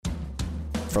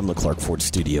From the Clark Ford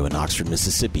Studio in Oxford,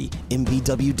 Mississippi,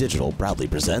 MBW Digital proudly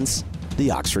presents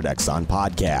the Oxford Exxon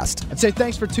Podcast. I'd say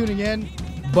thanks for tuning in,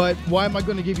 but why am I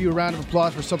going to give you a round of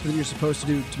applause for something that you're supposed to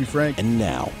do, to be frank? And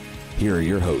now, here are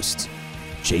your hosts,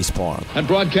 Chase Parham. And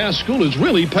broadcast school has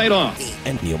really paid off.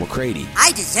 And Neal McCready.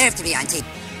 I deserve to be on TV.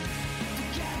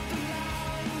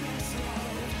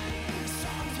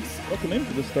 Welcome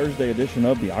into this Thursday edition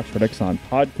of the Oxford Exxon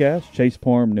Podcast. Chase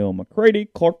Parham, Neal McCready,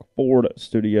 Clark Ford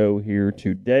Studio here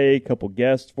today. Couple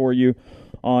guests for you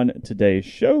on today's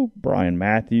show. Bryan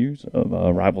Matthews of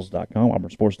Rivals.com,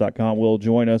 AuburnSports.com will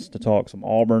join us to talk some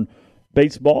Auburn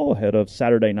baseball ahead of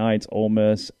Saturday night's Ole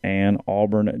Miss and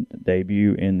Auburn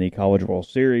debut in the College World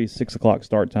Series. 6 o'clock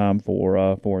start time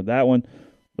for that one.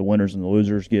 The winners and the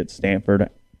losers get Stanford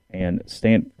and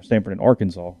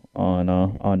Arkansas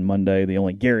on Monday, the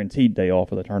only guaranteed day off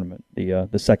of the tournament, the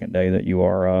second day that you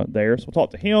are there. So we'll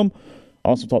talk to him.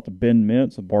 Also talk to Ben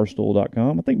Mintz of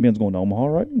Barstool.com. I think Ben's going to Omaha,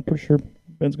 right? I'm pretty sure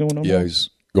Ben's going to Omaha. Yeah, he's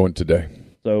going today.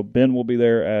 So Ben will be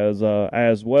there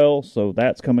as well. So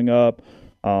that's coming up.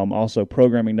 Also,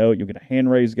 programming note, you'll get a hand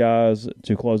raise, guys,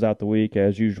 to close out the week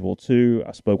as usual, too.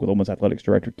 I spoke with Ole Miss Athletics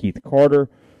Director Keith Carter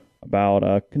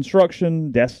about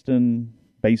construction, Destin,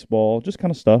 baseball, just kind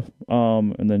of stuff.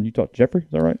 And then you talked to Jeffrey, is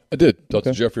that right? I did. Talked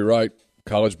to Jeffrey Wright,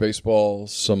 college baseball,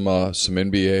 some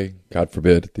NBA. God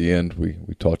forbid, at the end,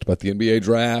 we talked about the NBA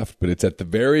draft, but it's at the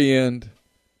very end.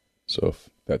 So if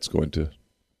that's going to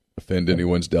offend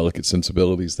anyone's delicate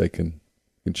sensibilities, they can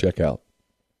check out.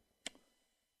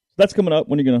 That's coming up.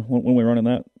 When we running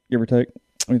that, give or take?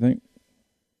 What do you think?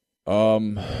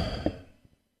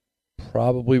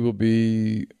 Probably will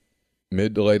be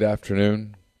mid to late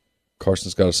afternoon.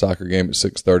 Carson's got a soccer game at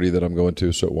 6:30 that I'm going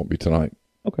to, so it won't be tonight.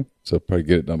 Okay. So probably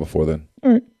get it done before then.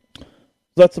 All right. So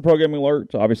that's the programming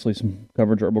alert. Obviously, some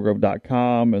coverage at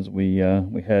rebelgrove.com as we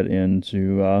head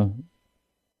into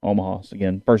Omaha. So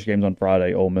again, first game's on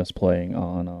Friday. Ole Miss playing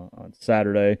on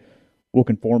Saturday. Will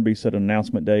Conform be set an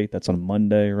announcement date? That's on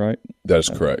Monday, right? That is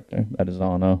correct. Okay. That is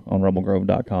on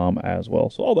rebelgrove.com as well.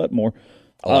 So all that more.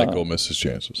 I like Ole Miss's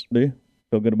chances. Do you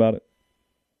feel good about it?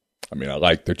 I mean, I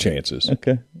like their chances.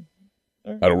 Okay.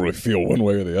 Right. I don't really feel one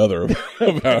way or the other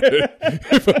about it.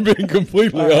 If I'm being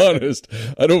completely honest,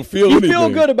 I don't feel anything. You feel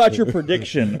good about your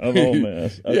prediction of Ole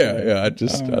Miss. Okay. Yeah. I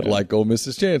like Ole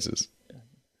Miss's chances.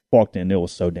 Walked in, Neal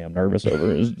was so damn nervous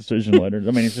over his decision letters.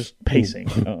 I mean, he's just pacing.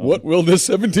 What will this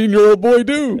 17-year-old boy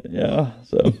do? Yeah,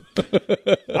 so.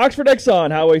 Oxford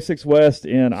Exxon, Highway 6 West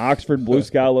in Oxford, blue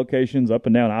sky locations up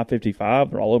and down I-55.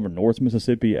 They're all over North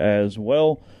Mississippi as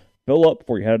well. Fill up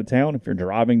before you head out of town. If you're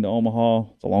driving to Omaha,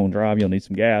 it's a long drive. You'll need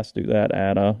some gas. Do that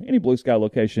at any blue sky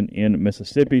location in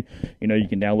Mississippi. You know, you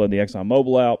can download the Exxon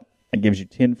mobile app. It gives you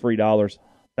 $10 free,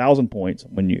 1,000 points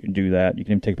when you do that. You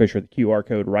can even take a picture of the QR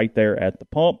code right there at the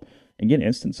pump and get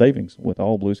instant savings with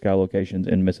all blue sky locations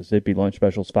in Mississippi. Lunch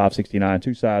specials, $5.69,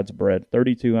 2 sides of bread,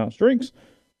 32-ounce drinks.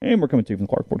 And we're coming to you from the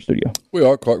Clark Ford Studio. We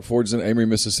are. Clark Ford's in Amory,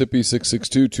 Mississippi.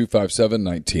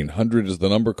 662-257-1900 is the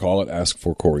number. Call it. Ask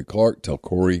for Corey Clark. Tell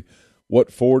Corey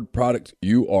what Ford product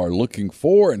you are looking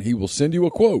for, and he will send you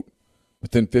a quote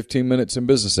within 15 minutes in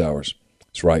business hours.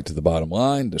 It's right to the bottom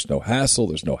line. There's no hassle.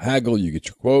 There's no haggle. You get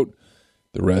your quote.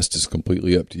 The rest is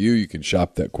completely up to you. You can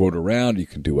shop that quote around. You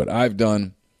can do what I've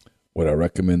done, what I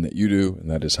recommend that you do, and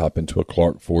that is hop into a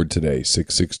Clark Ford today.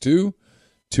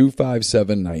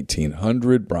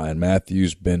 662-257-1900. Bryan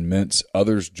Matthews, Ben Mintz,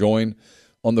 others join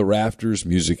on the Rafters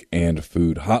Music and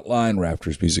Food Hotline.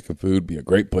 Rafters Music and Food be a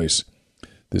great place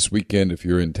this weekend if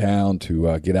you're in town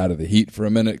to get out of the heat for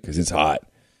a minute because it's hot.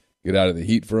 Get out of the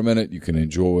heat for a minute. You can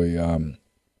enjoy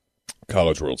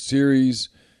College World Series,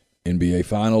 NBA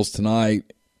Finals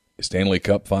tonight, Stanley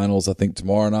Cup Finals, I think,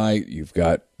 tomorrow night. You've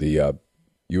got the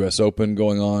U.S. Open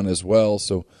going on as well.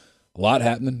 So a lot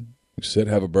happening. You sit,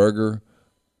 have a burger,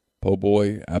 po'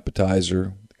 boy,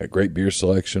 appetizer, got great beer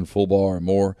selection, full bar, and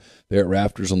more. There at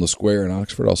Rafters on the Square in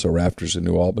Oxford, also Rafters in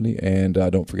New Albany. And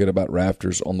don't forget about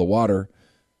Rafters on the Water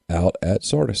out at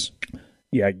Sardis.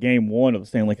 Yeah, Game 1 of the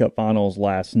Stanley Cup Finals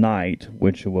last night,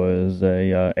 which was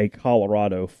a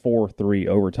Colorado 4-3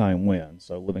 overtime win.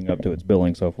 So living up to its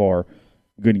billing so far.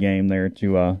 Good game there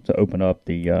to open up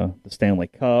the Stanley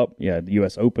Cup. Yeah, the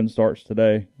U.S. Open starts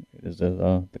today. It is at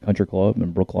the Country Club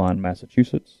in Brookline,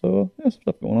 Massachusetts. So some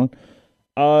stuff going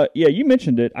on. Yeah, you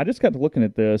mentioned it. I just got to looking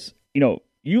at this. You know,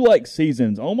 you like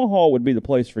seasons. Omaha would be the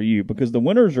place for you because the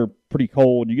winters are pretty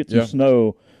cold. You get some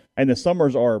snow. And the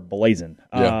summers are blazing.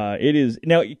 Yeah. It is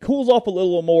now. It cools off a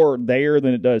little more there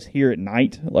than it does here at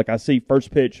night. Like I see first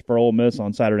pitch for Ole Miss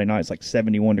on Saturday night, it's like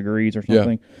 71 degrees or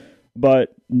something. Yeah.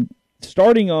 But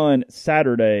starting on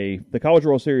Saturday, the College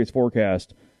World Series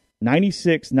forecast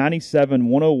 96, 97,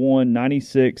 101,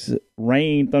 96,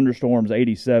 rain, thunderstorms,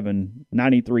 87,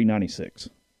 93, 96.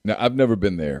 Now, I've never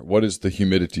been there. What is the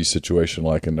humidity situation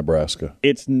like in Nebraska?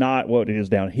 It's not what it is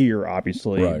down here,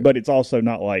 obviously, Right. but it's also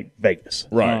not like Vegas.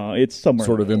 Right. It's somewhere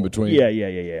Sort of in between.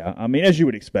 Yeah. I mean, as you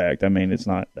would expect. I mean, that's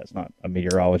not a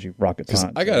meteorology rocket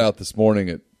science. I got out this morning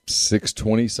at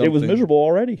 6:20 something. It was miserable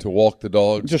already. To walk the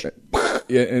dogs. Just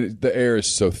yeah, and the air is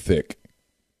so thick.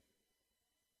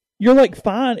 You're like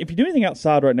fine. If you do anything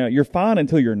outside right now, you're fine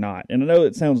until you're not. And I know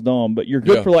it sounds dumb, but you're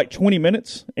good for like 20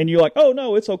 minutes, and you're like, oh,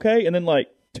 no, it's okay. And then like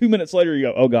 2 minutes later, you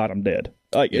go, oh, God, I'm dead.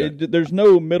 Like there's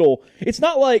no middle. It's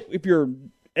not like if you're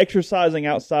exercising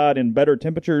outside in better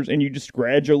temperatures and you just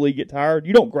gradually get tired.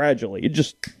 You don't gradually. It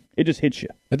just hits you.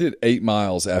 I did 8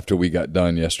 miles after we got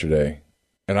done yesterday,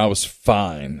 and I was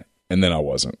fine, and then I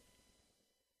wasn't.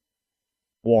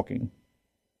 Walking.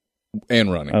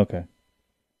 And running. Okay.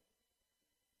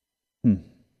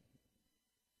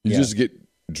 You just get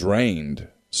drained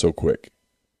so quick.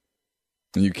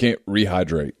 And you can't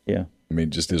rehydrate. Yeah. I mean, it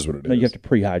just is what it is. No, you have to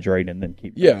pre-hydrate and then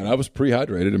keep. Yeah, and I was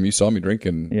pre-hydrated. I mean, you saw me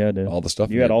drinking I did. all the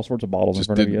stuff. You had all sorts of bottles in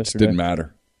front of you Just yesterday. didn't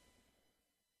matter.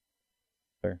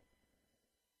 Fair.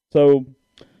 So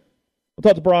we'll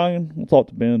talk to Bryan. We'll talk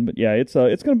to Ben. But yeah, it's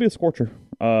going to be a scorcher.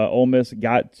 Ole Miss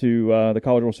got to the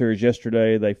College World Series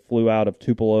yesterday. They flew out of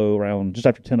Tupelo around just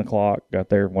after 10 o'clock. Got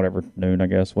there noon, I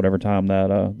guess, whatever time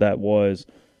that was.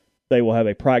 They will have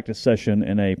a practice session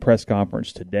and a press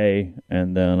conference today,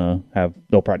 and then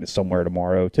they'll practice somewhere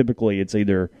tomorrow. Typically, it's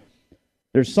either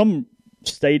there's some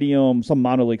stadium, some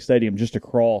minor league stadium just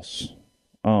across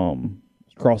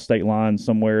state lines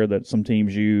somewhere that some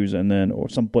teams use, and then or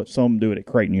some do it at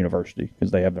Creighton University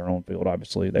because they have their own field.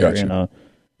 Obviously, they're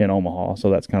in Omaha, so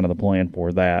that's kind of the plan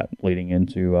for that leading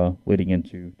into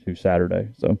Saturday.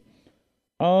 So,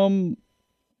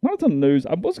 not a ton of news.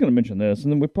 I was going to mention this,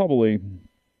 and then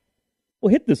we'll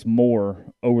hit this more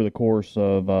over the course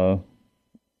of the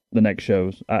next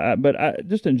shows. But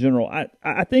just in general,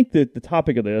 I think that the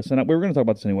topic of this, and we were going to talk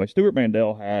about this anyway, Stuart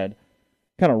Mandel had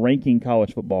kind of ranking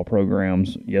college football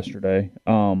programs yesterday.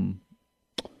 Finding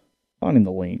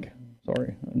the link.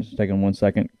 Sorry, I'm just taking 1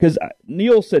 second. Because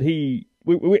Neal said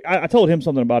I told him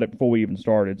something about it before we even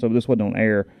started, so this wasn't on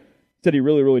air. He said he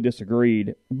really, really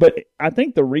disagreed. But I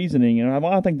think the reasoning, and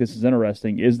I think this is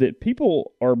interesting, is that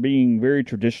people are being very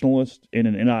traditionalist in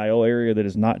an NIL area that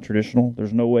is not traditional.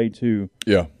 There's no way to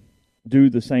do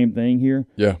the same thing here.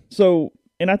 Yeah. So,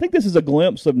 and I think this is a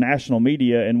glimpse of national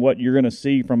media and what you're going to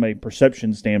see from a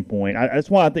perception standpoint. That's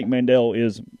why I think Mandel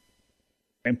is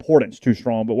importance too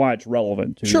strong, but why it's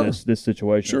relevant to this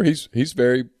situation. Sure, he's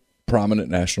very prominent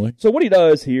nationally. So what he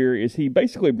does here is he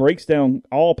basically breaks down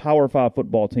all Power 5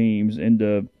 football teams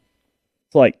into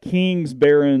it's like kings,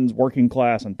 barons, working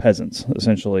class, and peasants,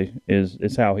 essentially,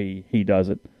 is how he does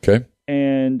it. Okay.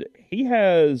 And he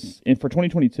has, for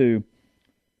 2022,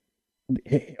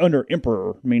 under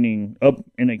Emperor, meaning up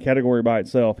in a category by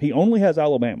itself, he only has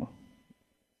Alabama.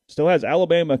 Still has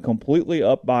Alabama completely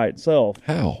up by itself.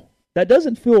 How? That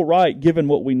doesn't feel right given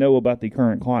what we know about the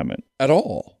current climate. At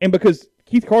all. And because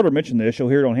Keith Carter mentioned this, you'll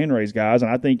hear it on Henry's Guys,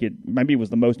 and I think it was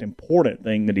the most important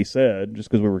thing that he said, just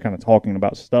because we were kind of talking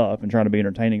about stuff and trying to be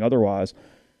entertaining otherwise,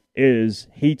 is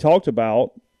he talked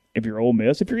about, if you're Ole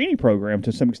Miss, if you're any program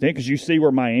to some extent, because you see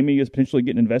where Miami is potentially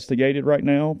getting investigated right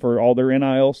now for all their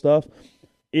NIL stuff,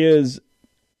 is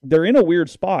they're in a weird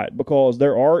spot because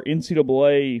there are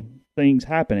NCAA things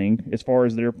happening as far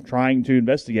as they're trying to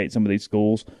investigate some of these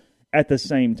schools. At the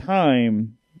same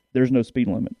time, there's no speed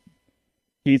limit.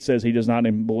 Keith says he does not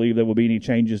even believe there will be any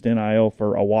changes to NIL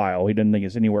for a while. He doesn't think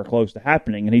it's anywhere close to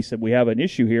happening. And he said, we have an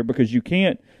issue here because you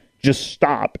can't just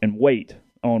stop and wait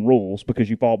on rules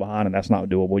because you fall behind, and that's not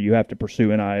doable. You have to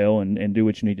pursue NIL and do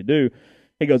what you need to do.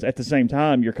 He goes, at the same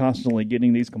time, you're constantly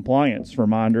getting these compliance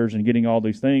reminders and getting all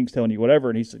these things telling you whatever.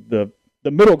 And he said the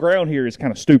middle ground here is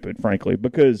kind of stupid, frankly,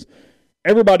 because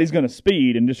everybody's going to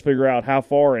speed and just figure out how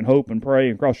far and hope and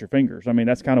pray and cross your fingers. I mean,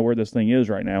 that's kind of where this thing is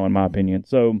right now, in my opinion.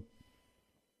 So,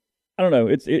 I don't know.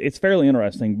 It's fairly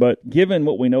interesting, but given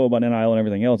what we know about NIL and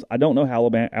everything else, I don't know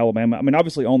how Alabama, I mean,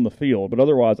 obviously on the field, but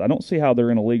otherwise, I don't see how they're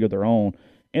in a league of their own.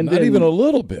 And not even a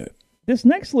little bit. This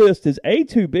next list is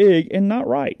too big and not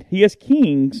right. He has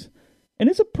Kings, and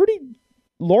it's a pretty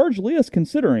large list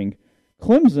considering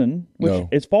Clemson, which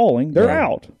is falling. They're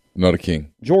out. Not a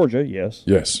king. Georgia, yes.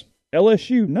 Yes.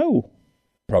 LSU, no.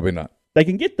 Probably not. They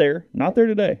can get there. Not there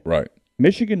today. Right.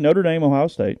 Michigan, Notre Dame, Ohio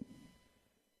State.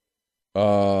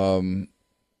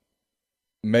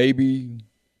 Maybe,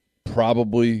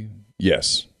 probably,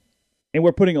 yes. And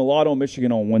we're putting a lot on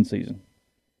Michigan on one season.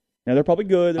 Now, they're probably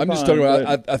good. I'm just talking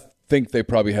about, I think they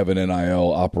probably have an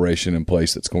NIL operation in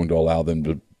place that's going to allow them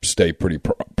to stay pretty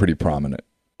prominent.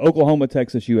 Oklahoma,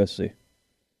 Texas, USC.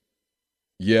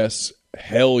 Yes,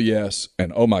 hell yes,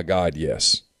 and oh my God,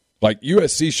 yes. Like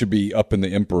USC should be up in the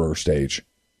emperor stage.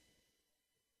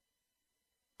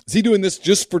 Is he doing this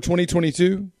just for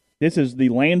 2022? This is the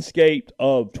landscape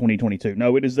of 2022.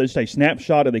 No, it is just a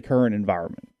snapshot of the current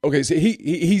environment. Okay, so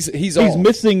he's off.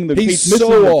 Missing the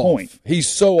point. He's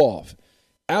so off.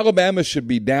 Alabama should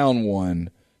be down one.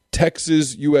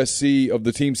 Texas, USC, of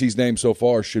the teams he's named so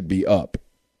far, should be up.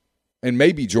 And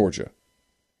maybe Georgia.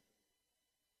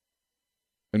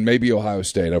 And maybe Ohio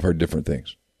State. I've heard different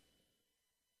things.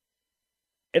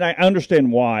 And I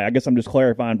understand why. I guess I'm just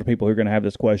clarifying for people who are going to have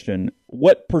this question.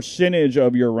 What percentage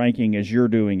of your ranking as you're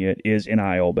doing it is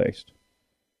NIL-based?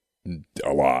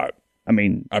 A lot. I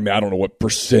mean, I don't know what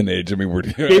percentage. I mean, we're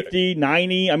 50,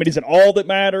 90. I mean, is it all that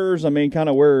matters? I mean, kind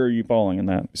of where are you falling in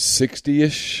that?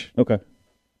 60-ish. Okay.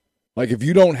 Like, if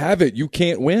you don't have it, you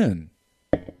can't win.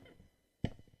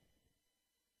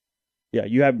 Yeah,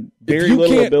 you have very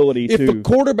little ability to.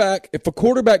 If a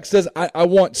quarterback says, I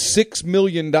want $6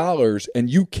 million and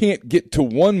you can't get to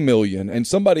 $1 million and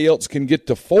somebody else can get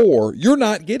to $4 million, you're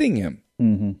not getting him.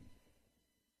 Mm-hmm.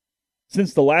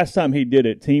 Since the last time he did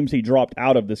it, teams he dropped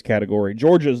out of this category.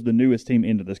 Georgia's the newest team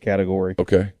into this category.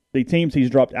 Okay. The teams he's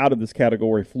dropped out of this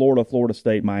category: Florida, Florida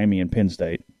State, Miami, and Penn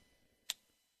State.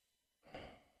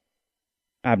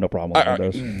 I have no problem with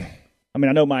those. I mean,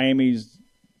 I know Miami's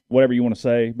whatever you want to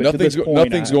say, but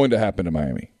nothing's going to happen to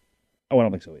Miami. Oh, I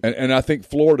don't think so either. And I think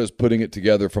Florida's putting it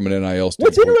together from an NIL standpoint.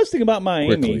 What's interesting about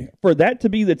Miami, for that to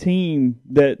be the team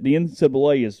that the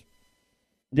NCAA is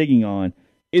digging on,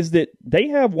 is that they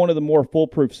have one of the more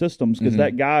foolproof systems because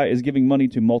that guy is giving money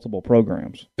to multiple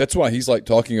programs. That's why he's like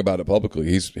talking about it publicly.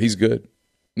 He's good.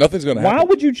 Nothing's going to happen. Why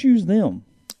would you choose them?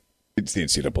 It's the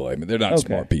NCAA. I mean, they're not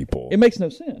smart people. It makes no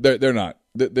sense. They're not.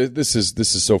 This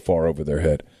is so far over their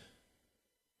head.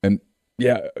 And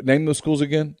yeah, name those schools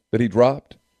again that he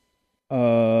dropped.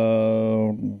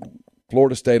 Florida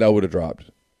State, I would have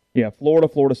dropped. Yeah, Florida,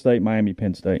 Florida State, Miami,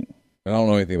 Penn State. And I don't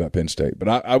know anything about Penn State, but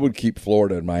I would keep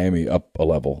Florida and Miami up a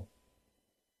level.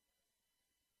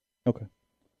 Okay.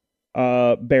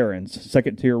 Barons,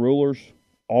 second-tier rulers,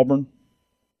 Auburn,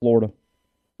 Florida,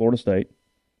 Florida State,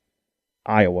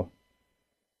 Iowa,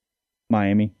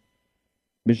 Miami,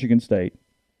 Michigan State,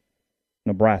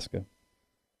 Nebraska,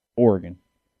 Oregon,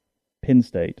 Penn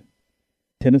State,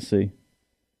 Tennessee,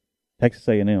 Texas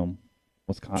A&M,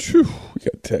 Wisconsin. Whew, we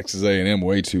got Texas A&M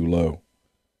way too low.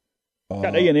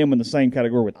 Got A&M in the same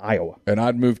category with Iowa. And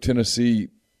I'd move Tennessee.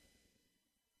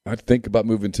 I'd think about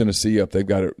moving Tennessee up. They've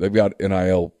got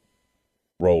NIL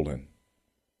rolling.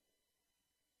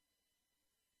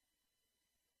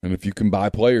 And if you can buy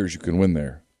players, you can win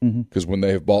there. Because when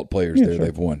they have bought players there,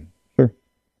 they've won. Sure.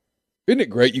 Isn't it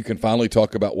great you can finally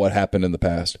talk about what happened in the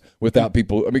past without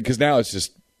people? I mean, because now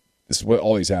this is what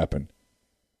always happened.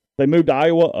 They moved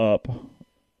Iowa up.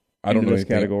 I don't know this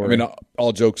category. I mean,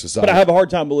 all jokes aside. But I have a hard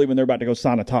time believing they're about to go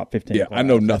sign a top 15. Yeah, I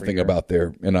know nothing about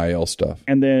their NIL stuff.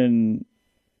 And then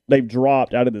they've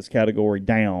dropped out of this category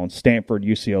down Stanford,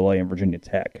 UCLA, and Virginia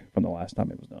Tech from the last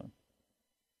time it was done.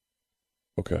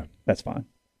 Okay. That's fine.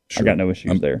 Sure. I got no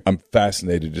issues there. I'm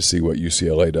fascinated to see what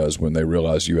UCLA does when they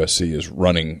realize USC is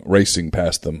racing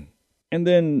past them. And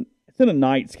then it's in a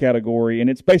Knights category, and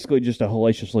it's basically just a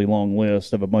hellaciously long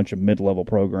list of a bunch of mid-level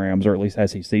programs, or at least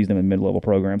as he sees them in mid-level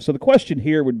programs. So the question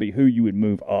here would be who you would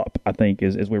move up, I think,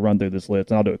 as we run through this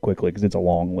list. And I'll do it quickly because it's a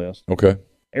long list. Okay.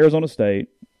 Arizona State,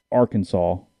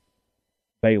 Arkansas,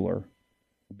 Baylor,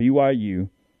 BYU,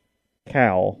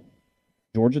 Cal,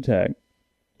 Georgia Tech,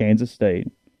 Kansas State,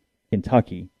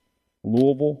 Kentucky,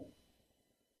 Louisville,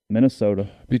 Minnesota.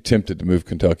 I'd be tempted to move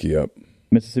Kentucky up.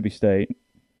 Mississippi State,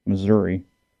 Missouri,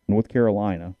 North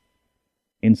Carolina,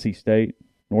 NC State,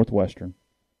 Northwestern,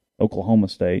 Oklahoma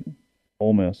State,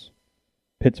 Ole Miss,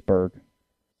 Pittsburgh,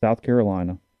 South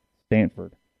Carolina,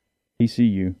 Stanford,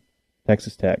 TCU,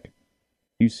 Texas Tech,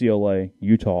 UCLA,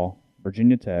 Utah,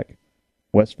 Virginia Tech,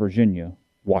 West Virginia,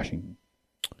 Washington.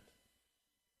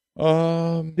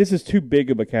 This is too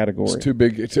big of a category. It's too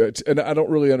big, and I don't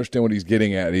really understand what he's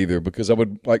getting at either. Because I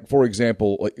would, like, for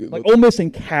example, like Ole Miss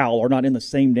and Cal are not in the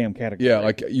same damn category. Yeah,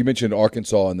 like you mentioned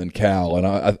Arkansas and then Cal, and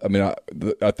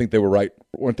I think they were right.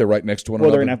 Weren't they right next to one another?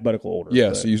 Well, they're in alphabetical order.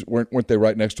 Yeah, so weren't they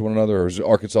right next to one another, or is it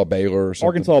Arkansas Baylor or something?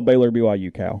 Arkansas Baylor,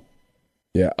 BYU, Cal.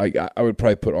 Yeah, I would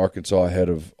probably put Arkansas ahead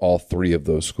of all three of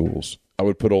those schools. I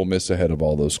would put Ole Miss ahead of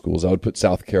all those schools. I would put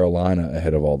South Carolina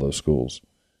ahead of all those schools.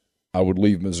 I would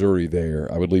leave Missouri there.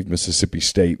 I would leave Mississippi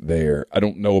State there. I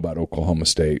don't know about Oklahoma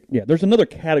State. Yeah, there's another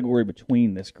category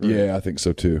between this group. Yeah, I think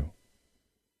so too.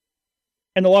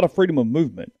 and a lot of freedom of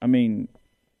movement. I mean,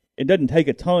 it doesn't take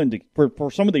a ton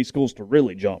for some of these schools to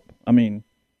really jump. I mean,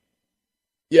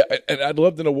 yeah, and I'd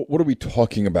love to know, what are we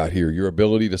talking about here? Your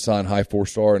ability to sign high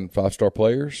 4-star and 5-star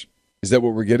players? Is that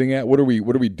what we're getting at? What are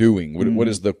we doing? What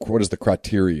is the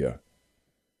criteria?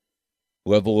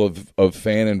 Level of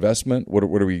fan investment? What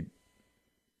are we?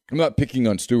 I'm not picking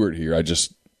on Stewart here.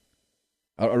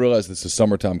 I realize this is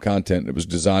summertime content. It was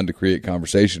designed to create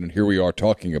conversation, and here we are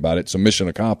talking about it. So mission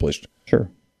accomplished.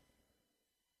 Sure.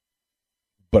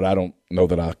 But I don't know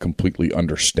that I completely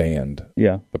understand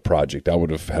the project. I would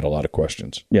have had a lot of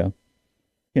questions. Yeah.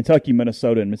 Kentucky,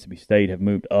 Minnesota, and Mississippi State have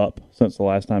moved up since the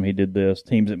last time he did this.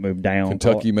 Teams that moved down.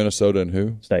 Kentucky, Minnesota, and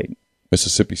who? State.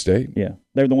 Mississippi State? Yeah.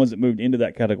 They're the ones that moved into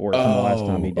that category from the last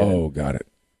time he did it. Oh, got it.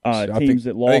 I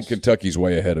think Kentucky's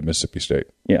way ahead of Mississippi State.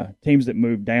 Yeah. Teams that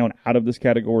moved down out of this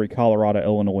category, Colorado,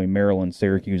 Illinois, Maryland,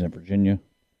 Syracuse, and Virginia.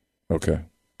 Okay.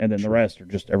 And then the rest are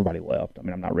just everybody left. I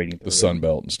mean, I'm not reading through the Sun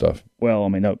Belt and stuff. Well, I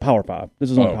mean, no, Power 5.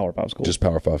 This is only Power 5 schools. Just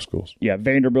Power 5 schools. Yeah,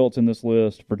 Vanderbilt's in this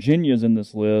list. Virginia's in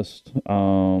this list.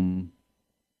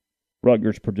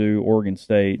 Rutgers, Purdue, Oregon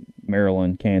State,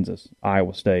 Maryland, Kansas,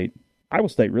 Iowa State. Iowa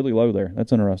State really low there.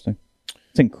 That's interesting.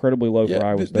 It's incredibly low for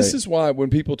Iowa State. This is why when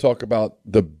people talk about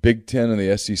the Big Ten and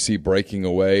the SEC breaking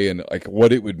away and like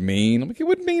what it would mean, I'm like, it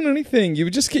wouldn't mean anything. You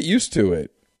would just get used to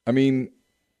it. I mean,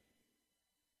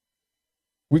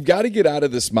 we've got to get out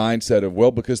of this mindset of,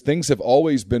 well, because things have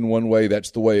always been one way,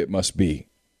 that's the way it must be.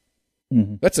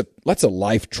 Mm-hmm. That's a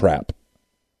life trap.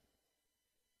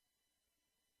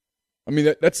 I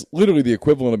mean, that's literally the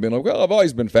equivalent of being like, well, I've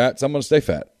always been fat, so I'm going to stay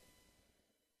fat.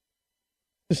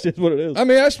 It's just what it is. I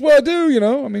mean, that's what I do, you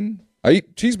know. I mean, I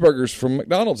eat cheeseburgers from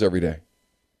McDonald's every day.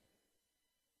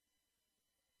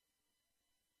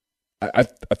 I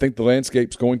think the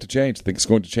landscape's going to change. I think it's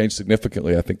going to change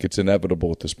significantly. I think it's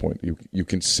inevitable at this point. You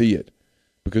can see it.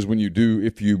 Because when you do,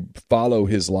 if you follow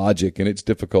his logic, and it's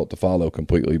difficult to follow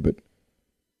completely, but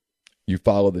you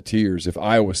follow the tiers. If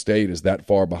Iowa State is that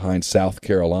far behind South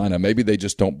Carolina, maybe they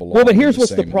just don't belong. Well, but here's what's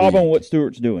the same problem league. with what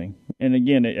Stewart's doing. And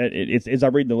again, it's as I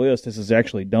read the list, this is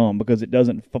actually dumb because it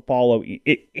doesn't follow.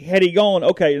 Had he gone,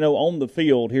 okay, on the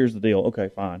field, here's the deal. Okay,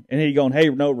 fine. And had he gone, hey,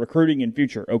 no, recruiting in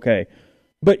future. Okay.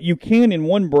 But you can, in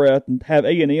one breath, have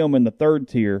A&M in the third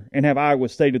tier and have Iowa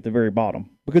State at the very bottom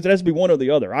because it has to be one or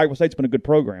the other. Iowa State's been a good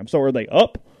program. So are they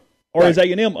up or is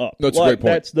A&M up? No, that's a great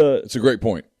point. It's a great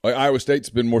point. Like, Iowa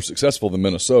State's been more successful than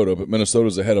Minnesota, but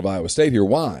Minnesota's ahead of Iowa State here.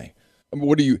 Why? I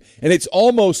mean, and it's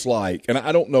almost like, and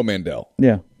I don't know Mandel.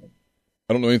 Yeah.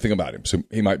 I don't know anything about him. So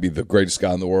he might be the greatest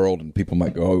guy in the world, and people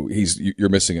might go, oh, you're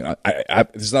missing it.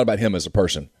 It's not about him as a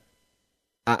person.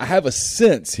 I have a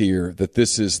sense here that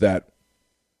this is that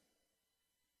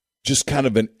just kind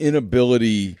of an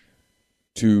inability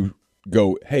to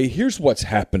go, hey, here's what's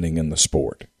happening in the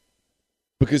sport.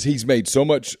 Because he's made so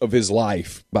much of his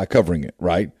life by covering it,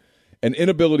 right? An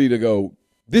inability to go,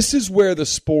 this is where the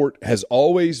sport has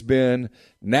always been.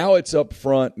 Now it's up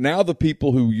front. Now the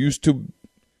people who used to,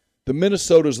 the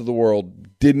Minnesotas of the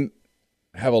world, didn't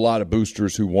have a lot of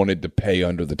boosters who wanted to pay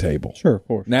under the table. Sure, of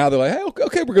course. Now they're like, hey,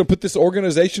 okay, we're going to put this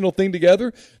organizational thing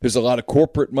together. There's a lot of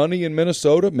corporate money in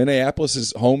Minnesota. Minneapolis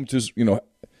is home to,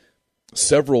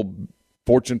 several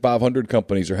Fortune 500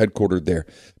 companies are headquartered there.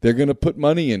 They're going to put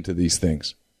money into these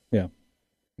things. Yeah.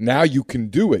 Now you can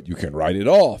do it. You can write it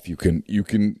off. You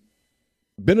can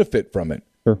benefit from it.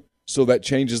 Sure. So that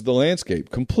changes the landscape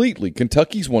completely.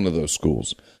 Kentucky's one of those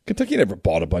schools. Kentucky never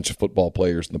bought a bunch of football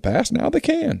players in the past. Now they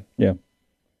can. Yeah.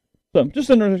 So just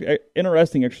an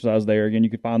interesting exercise there. Again, you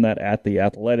can find that at The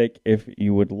Athletic if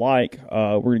you would like.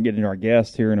 We're going to get into our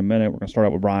guests here in a minute. We're going to start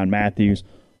out with Bryan Matthews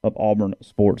of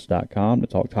AuburnSports.com to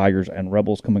talk Tigers and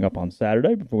Rebels coming up on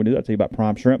Saturday. Before we do that, I'll tell you about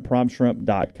Prime Shrimp,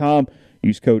 primeshrimp.com.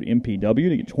 Use code MPW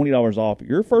to get $20 off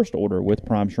your first order with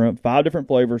Prime Shrimp. 5 different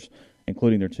flavors,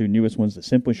 including their 2 newest ones, the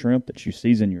Simply Shrimp that you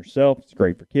season yourself. It's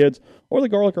great for kids. Or the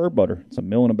garlic herb butter. It's a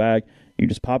meal in a bag. You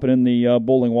just pop it in the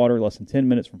boiling water, less than 10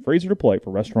 minutes from freezer to plate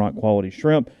for restaurant-quality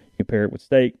shrimp. You can pair it with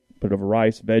steak, put it over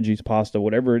rice, veggies, pasta,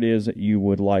 whatever it is that you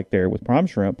would like there with Prime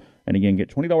Shrimp. And again, get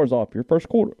 $20 off your first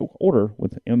order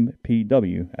with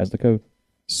MPW as the code.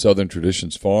 Southern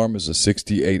Traditions Farm is a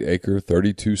 68-acre,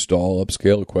 32-stall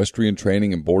upscale equestrian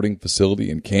training and boarding facility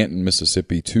in Canton,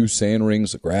 Mississippi. 2 sand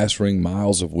rings, a grass ring,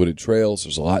 miles of wooded trails.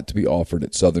 There's a lot to be offered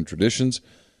at Southern Traditions,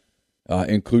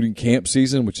 including camp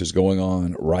season, which is going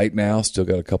on right now. Still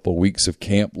got a couple of weeks of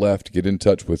camp left. Get in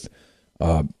touch with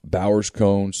Bowers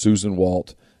Cone, Susan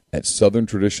Walt at Southern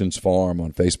Traditions Farm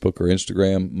on Facebook or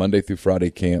Instagram. Monday through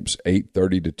Friday camps,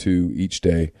 8:30 to 2 each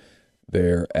day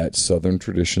there at Southern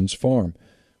Traditions Farm.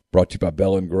 Brought to you by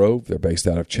Bell & Grove. They're based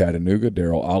out of Chattanooga.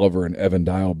 Daryl Oliver and Evan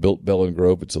Dial built Bell &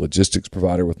 Grove. It's a logistics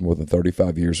provider with more than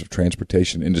 35 years of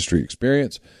transportation industry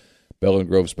experience. Bell &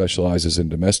 Grove specializes in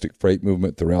domestic freight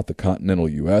movement throughout the continental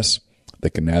U.S. They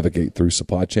can navigate through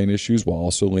supply chain issues while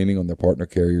also leaning on their partner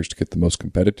carriers to get the most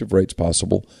competitive rates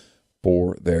possible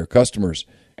for their customers.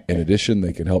 In addition,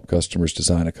 they can help customers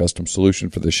design a custom solution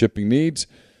for their shipping needs,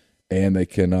 and they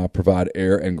can provide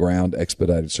air and ground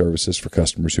expedited services for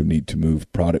customers who need to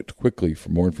move product quickly. For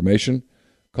more information,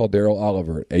 call Daryl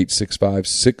Oliver at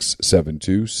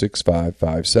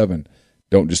 865-672-6557.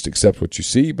 Don't just accept what you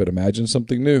see, but imagine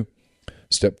something new.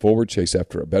 Step forward, chase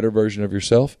after a better version of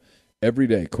yourself. Every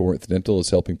day, Corinth Dental is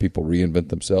helping people reinvent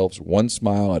themselves one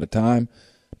smile at a time.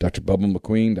 Dr. Bubba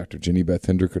McQueen, Dr. Jenny Beth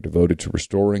Hendrick are devoted to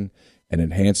restoring and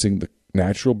enhancing the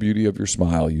natural beauty of your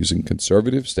smile using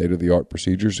conservative, state-of-the-art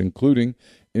procedures, including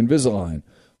Invisalign.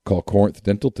 Call Corinth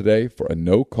Dental today for a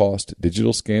no-cost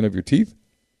digital scan of your teeth.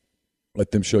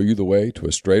 Let them show you the way to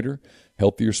a straighter,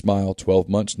 healthier smile. 12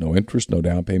 months, no interest, no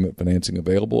down payment financing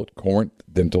available at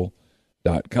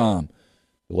corinthdental.com.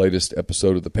 The latest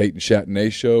episode of the Peyton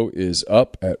Chattanay Show is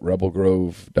up at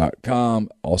rebelgrove.com,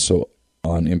 also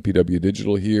on MPW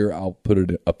Digital here. I'll put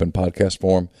it up in podcast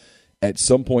form at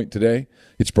some point today.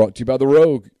 It's brought to you by The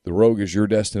Rogue. The Rogue is your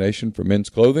destination for men's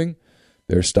clothing.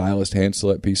 Their stylist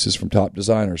hand-select pieces from top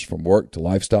designers. From work to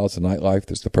lifestyle to nightlife,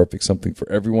 there's the perfect something for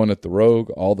everyone at The Rogue.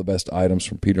 All the best items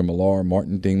from Peter Millar,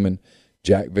 Martin Dingman,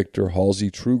 Jack Victor,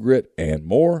 Halsey, True Grit, and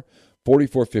more.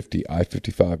 4450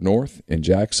 I-55 North in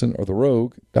Jackson or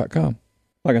therogue.com.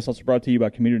 Podcast also brought to you by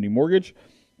Community Mortgage.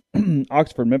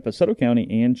 Oxford, Memphis, Soto County,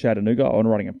 and Chattanooga. All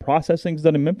underwriting and processing is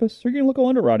done in Memphis. So you're getting local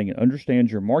underwriting and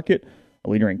understands your market. A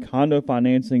leader in condo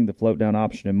financing, the float down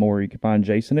option, and more. You can find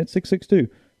Jason at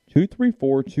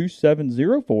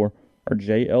 662-234-2704 or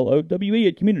JLOWE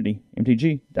at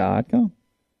communitymtg.com.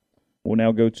 We'll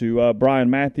now go to Bryan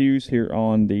Matthews here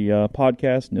on the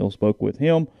podcast. Neal spoke with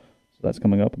him. So that's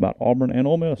coming up about Auburn and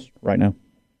Ole Miss right now.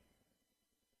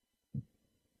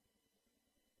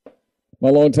 My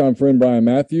longtime friend Bryan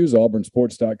Matthews,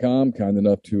 auburnsports.com, kind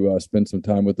enough to spend some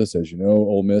time with us. As you know,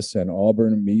 Ole Miss and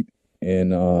Auburn meet in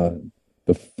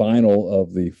the final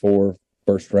of the 4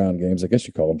 first-round games. I guess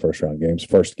you call them first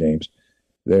games.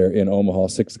 They're in Omaha,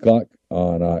 6 o'clock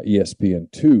on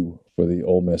ESPN2 for the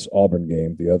Ole Miss-Auburn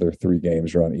game. The other 3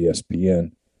 games are on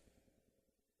ESPN.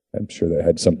 I'm sure that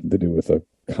had something to do with a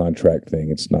contract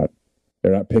thing.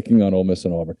 They're not picking on Ole Miss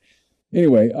and Auburn.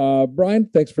 Anyway, Bryan,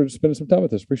 thanks for spending some time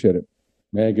with us. Appreciate it.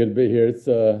 Man, good to be here. It's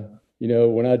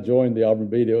when I joined the Auburn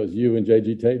beat, it was you and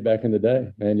JG Tate back in the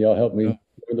day. Man, y'all helped me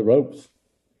with the ropes.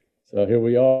 So here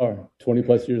we are, 20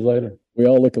 plus years later. We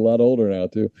all look a lot older now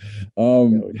too.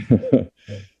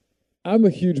 I'm a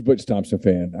huge Butch Thompson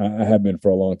fan. I have been for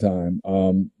a long time.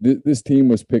 This team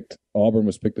was picked. Auburn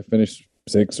was picked to finish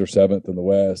 6th or 7th in the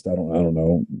West. I don't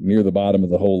know, near the bottom of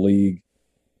the whole league.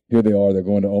 Here they are. They're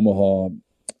going to Omaha.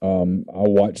 I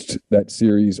watched that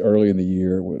series early in the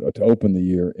year to open the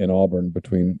year in Auburn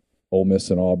between Ole Miss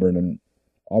and Auburn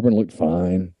looked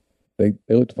fine. They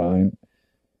looked fine.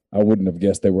 I wouldn't have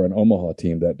guessed they were an Omaha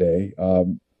team that day. How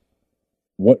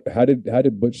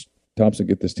did Butch Thompson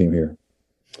get this team here?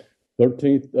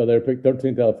 13th. They were picked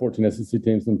 13th out of 14 SEC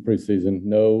teams in the preseason.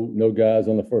 No guys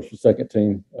on the first or second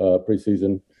team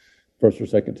preseason. First or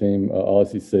second team All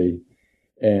SEC,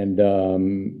 and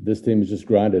this team is just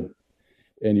grinded.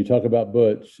 And you talk about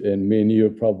Butch, and me and you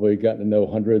have probably gotten to know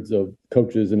hundreds of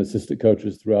coaches and assistant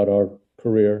coaches throughout our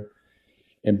career.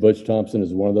 And Butch Thompson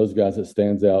is one of those guys that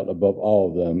stands out above all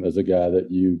of them as a guy that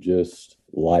you just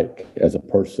like as a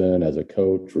person, as a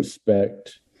coach,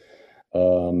 respect.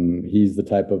 He's the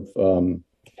type of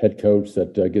head coach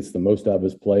that gets the most out of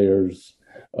his players.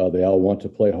 They all want to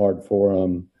play hard for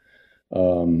him.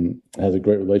 Has a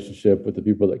great relationship with the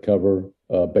people that cover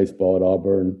baseball at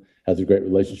Auburn. Has a great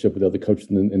relationship with other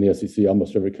coaches in the SEC,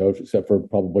 almost every coach, except for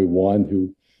probably one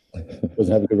who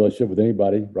doesn't have a good relationship with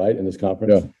anybody, right, in this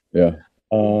conference. Yeah.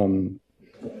 I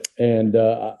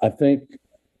think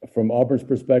from Auburn's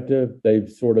perspective, they've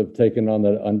sort of taken on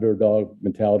the underdog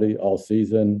mentality all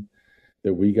season,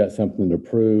 that we got something to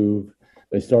prove.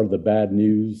 They started the bad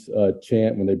news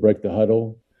chant when they break the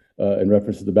huddle in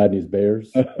reference to the Bad News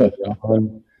Bears. They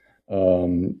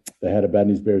had a Bad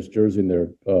News Bears jersey in their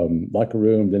locker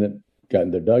room. Then it got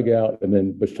in their dugout, and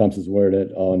then Butch Thompson's wearing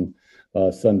it on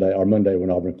Sunday or Monday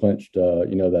when Auburn clinched,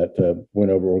 that win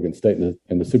over Oregon State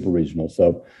in the Super Regional.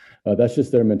 So that's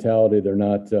just their mentality. They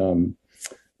don't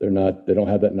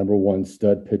have that number one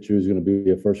stud pitcher who's going to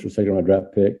be a first or second round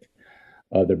draft pick.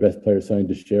 Their best player, Sonny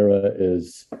DeShera,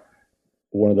 is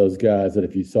one of those guys that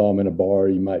if you saw him in a bar,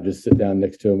 you might just sit down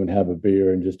next to him and have a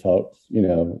beer and just talk.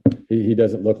 He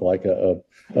doesn't look like a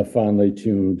finely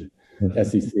tuned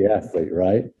SEC athlete,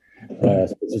 right?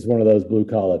 So it's just one of those blue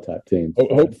collar type teams.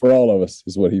 Hope for all of us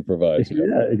is what he provides.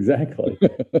 Yeah, exactly.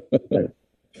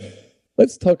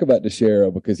 Let's talk about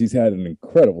Teixeira because he's had an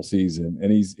incredible season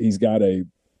and he's got a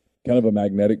kind of a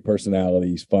magnetic personality.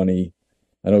 He's funny.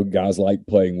 I know guys like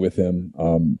playing with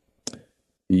him.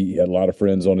 He had a lot of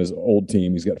friends on his old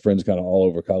team. He's got friends kind of all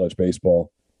over college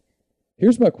baseball.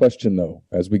 Here's my question, though,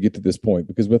 as we get to this point,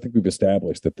 because I think we've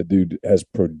established that the dude has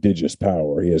prodigious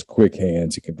power. He has quick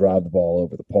hands. He can drive the ball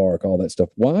over the park, all that stuff.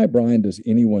 Why, Bryan, does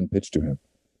anyone pitch to him?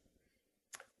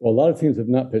 Well, a lot of teams have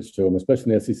not pitched to him,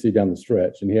 especially in the SEC down the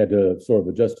stretch, and he had to sort of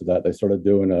adjust to that. They started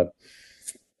doing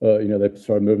they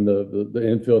started moving the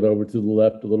infield over to the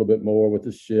left a little bit more with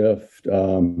the shift.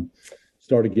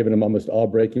 Started giving him almost all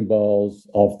breaking balls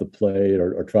off the plate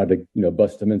or tried to,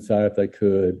 bust him inside if they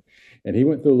could. And he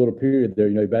went through a little period there.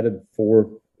 He batted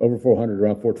over 400,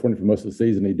 around 420 for most of the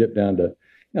season. He dipped down to,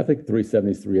 I think,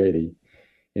 370s, 380.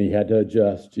 And he had to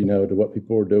adjust, to what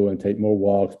people were doing, take more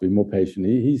walks, be more patient.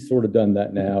 He's sort of done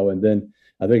that now. And then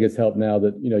I think it's helped now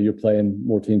that, you're playing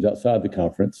more teams outside the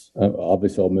conference.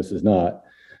 Obviously, Ole Miss is not.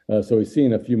 So he's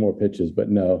seen a few more pitches, but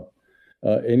no.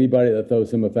 Anybody that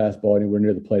throws him a fastball anywhere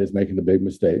near the plate is making a big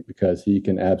mistake because he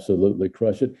can absolutely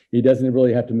crush it. He doesn't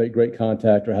really have to make great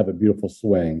contact or have a beautiful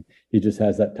swing. He just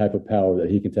has that type of power that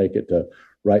he can take it to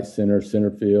right center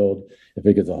field. If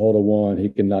he gets a hold of one, he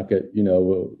can knock it,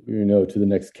 to the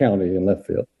next county in left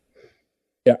field.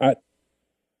 Yeah,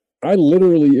 I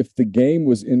literally, if the game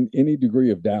was in any degree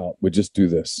of doubt, would just do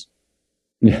this.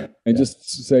 Yeah. And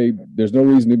just say, there's no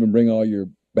reason to even bring all your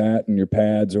bat and your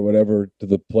pads or whatever to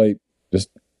the plate. Just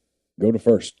go to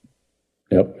first.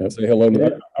 Yep. Say hello to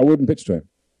him. I wouldn't pitch to him.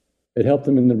 It helped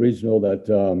him in the regional that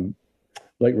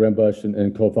Blake Rembush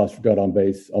and Cole Foster got on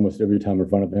base almost every time in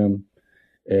front of him.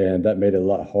 And that made it a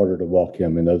lot harder to walk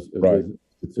him in those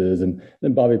instances. And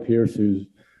then Bobby Pierce, who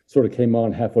sort of came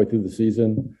on halfway through the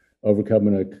season,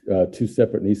 overcoming two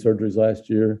separate knee surgeries last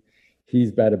year.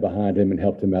 He's batted behind him and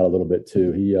helped him out a little bit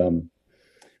too. He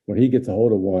when he gets a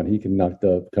hold of one, he can knock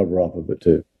the cover off of it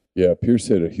too. Yeah, Pierce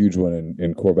hit a huge one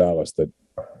in Corvallis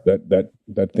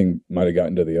that thing might have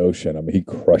gotten to the ocean. I mean, he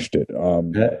crushed it.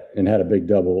 And had a big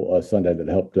double Sunday that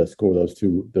helped score those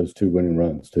two winning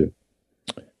runs too.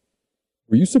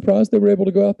 Were you surprised they were able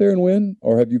to go out there and win,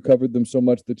 or have you covered them so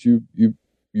much that you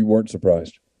weren't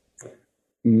surprised?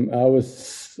 I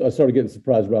started getting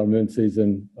surprised around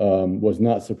mid-season. Was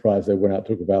not surprised they went out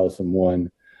to Corvallis and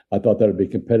won. I thought that would be a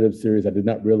competitive series. I did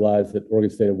not realize that Oregon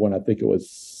State had won, I think it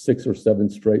was 6 or 7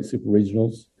 straight super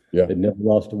regionals. Yeah. They'd never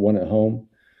lost one at home.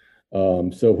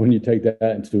 So when you take that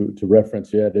into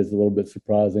reference, it is a little bit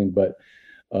surprising, but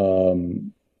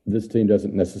this team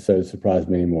doesn't necessarily surprise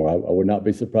me anymore. I would not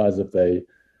be surprised if they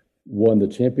won the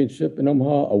championship in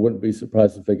Omaha. I wouldn't be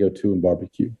surprised if they go 2 in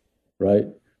barbecue, right?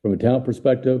 From a talent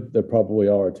perspective, there probably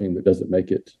are a team that doesn't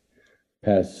make it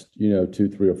past, 2,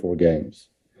 3, or 4 games.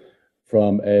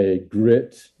 From a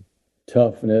grit,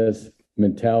 toughness,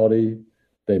 mentality,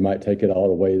 they might take it all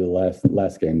the way to the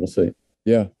last game. We'll see.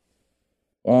 Yeah.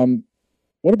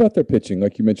 What about their pitching?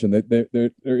 Like you mentioned,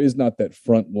 there is not that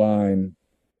front line.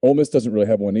 Ole Miss doesn't really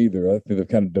have one either. I think they've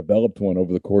kind of developed one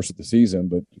over the course of the season.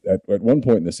 But at one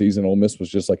point in the season, Ole Miss was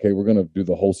just like, hey, we're going to do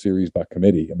the whole series by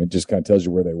committee. I mean, it just kind of tells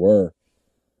you where they were,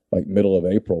 like middle of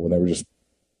April, when they were just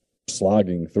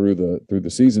slogging through the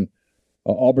season.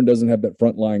 Auburn doesn't have that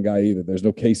front line guy either. There's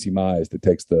no Casey Mize that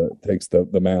takes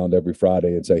the mound every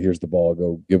Friday and say, here's the ball,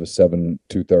 go give us 7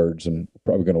 2/3 and we're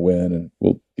probably going to win and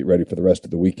we'll get ready for the rest of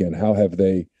the weekend. How have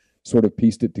they sort of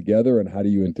pieced it together, and how do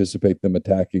you anticipate them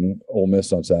attacking Ole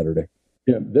Miss on Saturday?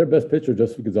 Yeah, their best pitcher,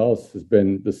 Justin Gonzalez, has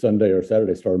been the Sunday or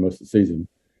Saturday starter most of the season.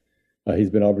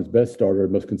 He's been Auburn's best starter,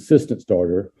 most consistent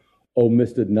starter. Ole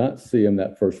Miss did not see him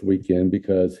that first weekend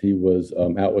because he was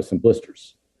out with some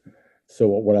blisters. So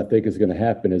what I think is going to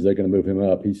happen is they're going to move him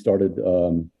up. He started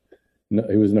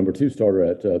he was number 2 starter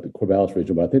at the Corvallis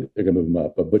region, but I think they're going to move him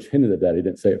up. But Butch hinted at that. He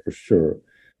didn't say it for sure,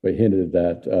 but he hinted at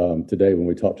that today when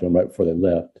we talked to him right before they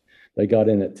left. They got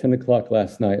in at 10 o'clock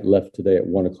last night, left today at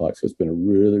 1 o'clock. So it's been a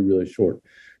really, really short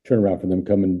turnaround for them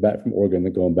coming back from Oregon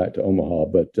and going back to Omaha.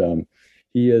 But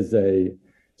he is a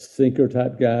sinker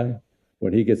type guy.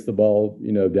 When he gets the ball,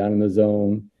 down in the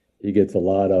zone, he gets a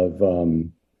lot of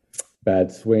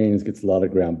bad swings, gets a lot of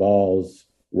ground balls,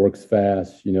 works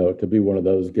fast. It could be one of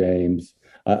those games.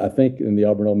 I think in the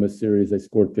Auburn Ole Miss series, they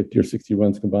scored 50 or 60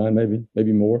 runs combined,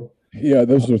 maybe more. Yeah,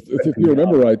 those were, if you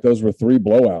remember right, those were 3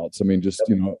 blowouts. I mean, just,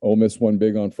 Ole Miss won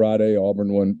big on Friday,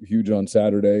 Auburn won huge on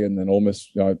Saturday, and then Ole Miss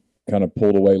kind kind of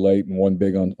pulled away late and won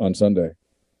big on Sunday.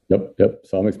 Yep.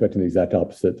 So I'm expecting the exact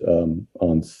opposite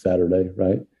on Saturday,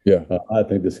 right? Yeah. I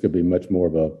think this could be much more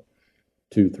of a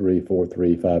 2-3,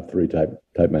 4-3, 5-3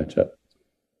 type matchup.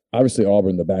 Obviously,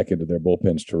 Auburn, the back end of their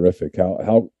bullpen's terrific.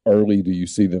 How early do you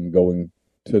see them going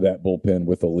to that bullpen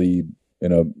with a lead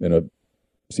in a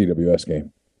CWS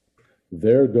game?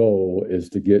 Their goal is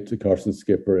to get to Carson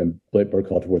Skipper and Blake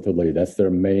Burkhalter with a lead. That's their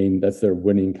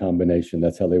winning combination.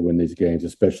 That's how they win these games,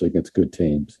 especially against good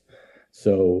teams.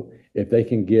 So if they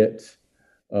can get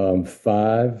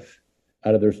 5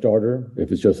 out of their starter,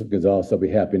 if it's Joseph Gonzalez, they'll be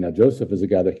happy. Now, Joseph is a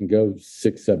guy that can go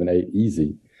 6, 7, 8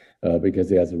 easy because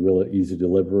he has a really easy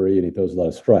delivery and he throws a lot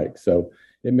of strikes. So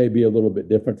it may be a little bit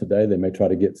different today. They may try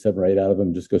to get 7 or 8 out of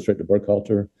him, just go straight to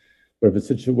Burkhalter. But if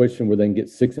it's a situation where they can get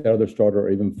 6 out of their starter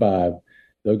or even 5,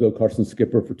 they'll go Carson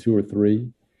Skipper for 2 or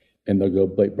 3, and they'll go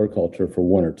Blake Burkhalter for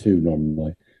 1 or 2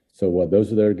 normally. So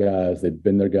those are their guys. They've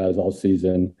been their guys all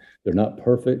season. They're not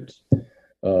perfect,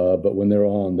 but when they're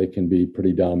on, they can be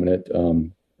pretty dominant.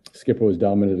 Skipper was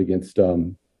dominant against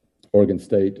Oregon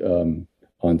State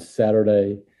on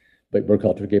Saturday. Blake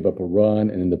Burkhalter gave up a run,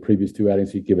 and in the previous 2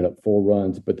 outings, he'd given up 4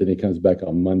 runs, but then he comes back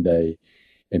on Monday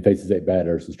and faces 8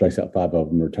 batters and strikes out 5 of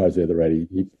them, retires the other 8.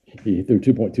 He threw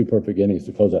 2.2 perfect innings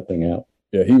to close that thing out.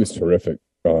 Yeah, he was terrific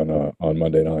on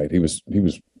Monday night. He was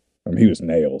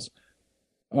nails.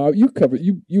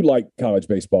 You like college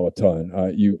baseball a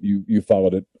ton. You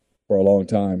followed it for a long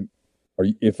time.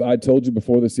 If I told you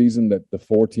before the season that the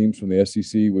 4 teams from the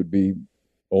SEC would be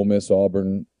Ole Miss,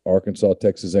 Auburn, Arkansas,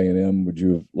 Texas A&M, would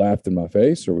you have laughed in my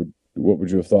face, or what would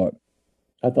you have thought?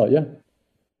 I thought, yeah,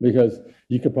 because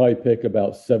you could probably pick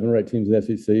about 7 or 8 teams in the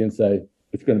SEC and say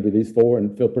it's going to be these 4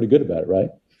 and feel pretty good about it, right?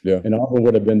 Yeah. And Auburn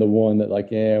would have been the one that, like,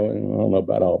 I don't know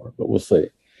about Auburn, but we'll see.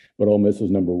 But Ole Miss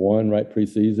was number 1, right,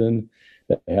 preseason.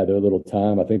 They had their little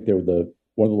time. I think they were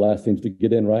one of the last teams to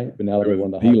get in, right? But now they're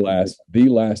one of the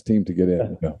last team to get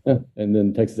in. Yeah. And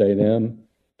then Texas A&M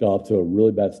got off to a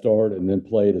really bad start and then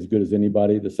played as good as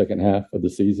anybody the second half of the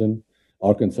season.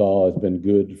 Arkansas has been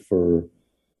good for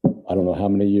I don't know how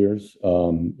many years,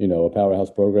 a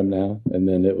powerhouse program now. And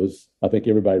then I think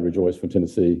everybody rejoiced when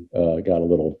Tennessee got a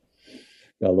little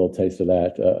taste of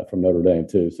that from Notre Dame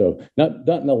too. So not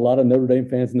a lot of Notre Dame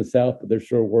fans in the South, but there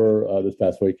sure were this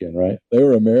past weekend, right? They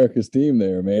were America's team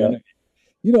there, man. Yeah.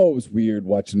 You know, it was weird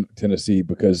watching Tennessee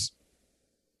because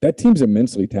that team's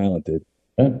immensely talented,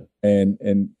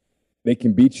 and they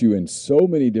can beat you in so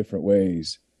many different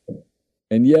ways.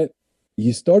 And yet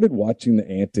you started watching the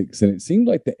antics, and it seemed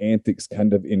like the antics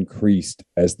kind of increased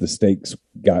as the stakes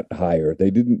got higher. They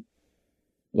didn't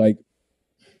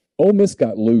Ole Miss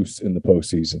got loose in the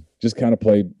postseason, just kind of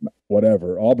played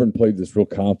whatever. Auburn played this real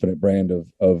confident brand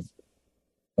of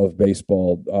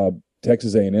baseball.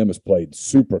 Texas A&M has played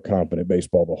super confident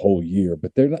baseball the whole year,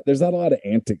 but there's not a lot of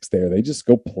antics there. They just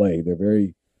go play. They're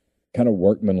very kind of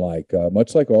workmanlike,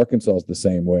 much like Arkansas is the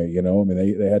same way. You know, I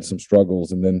mean, they had some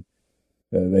struggles, and then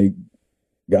they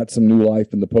got some new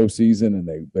life in the postseason,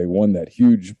 and they won that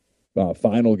huge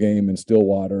final game in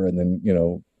Stillwater, and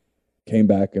then came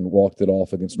back and walked it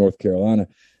off against North Carolina.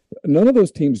 None of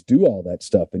those teams do all that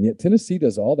stuff, and yet Tennessee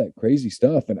does all that crazy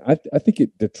stuff, and I think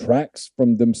it detracts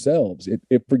from themselves.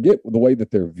 It forget the way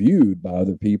that they're viewed by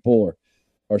other people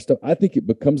or stuff. I think it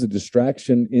becomes a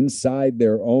distraction inside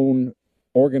their own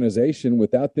organization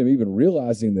without them even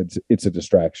realizing that it's a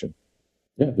distraction.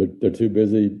 Yeah, they're too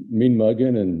busy mean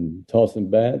mugging and tossing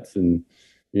bats and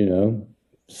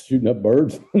shooting up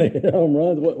birds when they hit home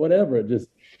runs, whatever.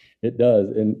 It does.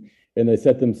 And they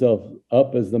set themselves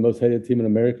up as the most hated team in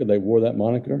America. They wore that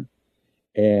moniker,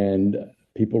 and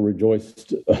people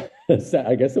rejoiced.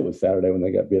 I guess it was Saturday when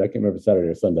they got beat. I can't remember Saturday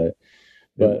or Sunday.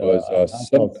 But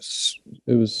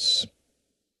it was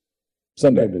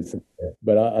Sunday.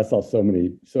 But I saw so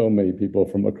many people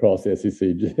from across the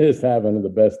SEC just having the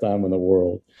best time in the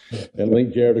world. And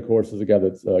Link Jarrett, of course, is a guy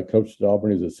that's coached at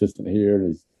Auburn. He's an assistant here, and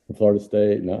he's from Florida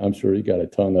State. And I'm sure he got a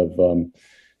ton of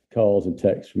calls and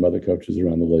texts from other coaches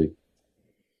around the league.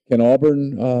 Can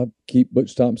Auburn keep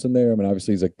Butch Thompson there? I mean,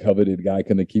 obviously he's a coveted guy.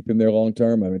 Can they keep him there long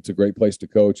term? I mean, it's a great place to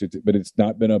coach, but it's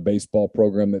not been a baseball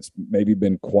program that's maybe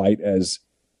been quite as,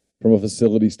 from a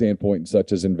facility standpoint, and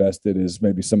such as invested as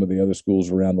maybe some of the other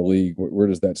schools around the league. Where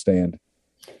does that stand?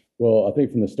 Well, I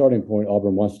think from the starting point,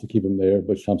 Auburn wants to keep him there.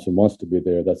 Butch Thompson wants to be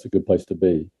there. That's a good place to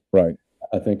be. Right.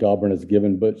 I think Auburn has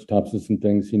given Butch Thompson some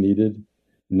things he needed,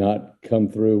 not come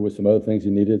through with some other things he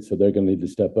needed. So they're going to need to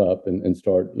step up and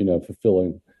start,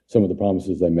 fulfilling some of the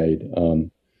promises they made.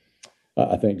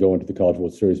 I think going to the College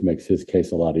World Series makes his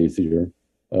case a lot easier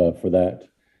for that.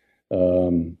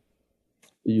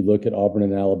 You look at Auburn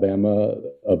and Alabama,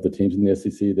 of the teams in the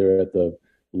SEC, they're at the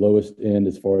lowest end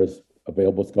as far as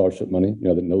available scholarship money.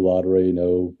 No lottery,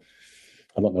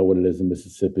 I don't know what it is in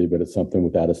Mississippi, but it's something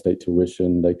with out-of-state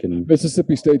tuition.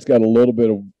 Mississippi State's got a little bit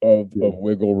of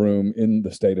wiggle room in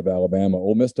the state of Alabama.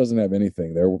 Ole Miss doesn't have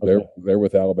anything. They're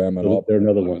with Alabama. And they're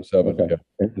another one. 7. Okay.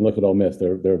 Yeah. And look at Ole Miss.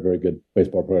 They're a very good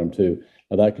baseball program too.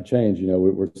 Now that could change.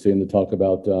 We're seeing the talk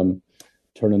about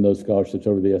turning those scholarships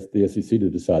over to the SEC to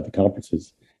decide the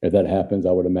conferences. If that happens,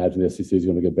 I would imagine the SEC is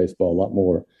going to give baseball a lot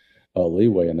more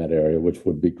leeway in that area, which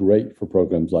would be great for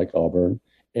programs like Auburn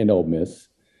and Ole Miss,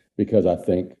 because I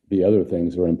think the other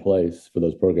things are in place for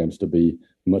those programs to be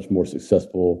much more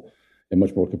successful and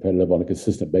much more competitive on a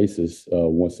consistent basis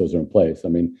once those are in place. I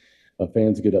mean,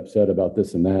 fans get upset about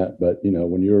this and that, but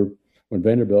when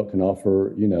Vanderbilt can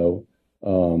offer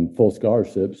full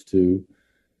scholarships to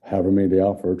however many they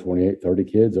offer, 28, 30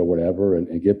 kids or whatever,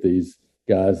 and get these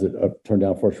guys that turn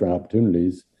down first-round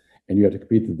opportunities, and you have to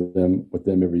compete with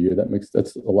them every year.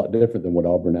 That's a lot different than what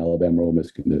Auburn, Alabama, or Ole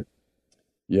Miss can do.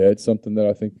 Yeah, it's something that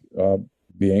I think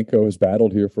Bianco has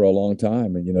battled here for a long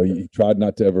time, and he tried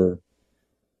not to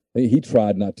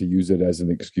use it as an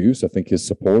excuse. I think his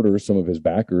supporters, some of his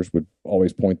backers, would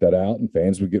always point that out, and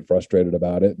fans would get frustrated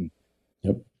about it. And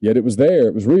yet it was there,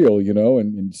 it was real,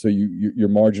 and so your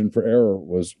margin for error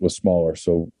was smaller.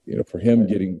 So for him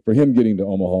getting to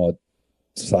Omaha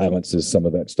silences some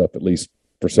of that stuff, at least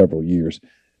for several years.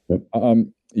 You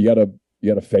got a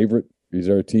favorite? Is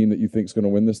there a team that you think is going to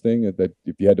win this thing? That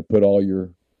if you had to put all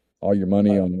your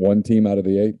money on one team out of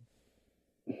the 8?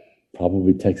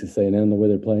 Probably Texas A&M, the way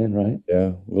they're playing, right? Yeah,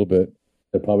 a little bit.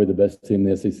 They're probably the best team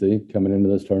in the SEC coming into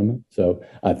this tournament. So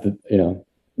I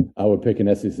would pick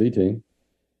an SEC team.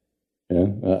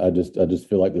 I just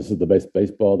feel like this is the best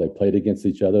baseball. They played against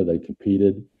each other. They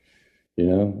competed.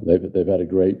 They've had a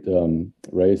great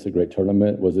race, a great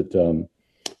tournament. Was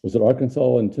it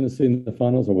Arkansas and Tennessee in the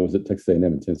finals, or was it Texas A&M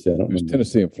and Tennessee? I don't remember. It was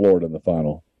Tennessee and Florida in the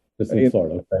final. Tennessee and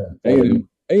Florida. Okay.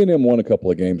 A&M won a couple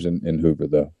of games in Hoover,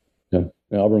 though. Yeah.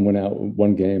 Auburn went out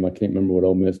one game. I can't remember what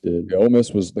Ole Miss did. Yeah, Ole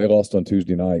Miss they lost on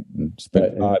Tuesday night and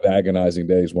spent 5 agonizing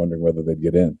days wondering whether they'd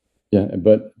get in. Yeah,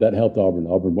 but that helped Auburn.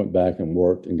 Auburn went back and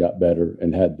worked and got better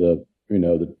and had the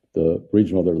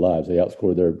regional of their lives. They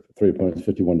outscored their 3 opponents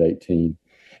 51-18.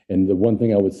 And the one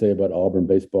thing I would say about Auburn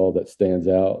baseball that stands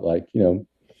out,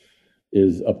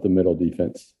 is up the middle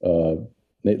defense.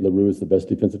 Nate LaRue is the best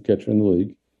defensive catcher in the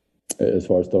league as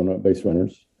far as throwing out base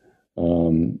runners.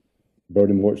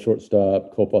 Brody Moore at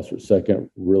shortstop, Cole Foster at second,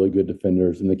 really good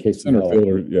defenders. In the case center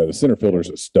fielder, the center fielder's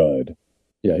a stud.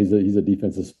 Yeah, he's a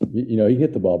defensive. He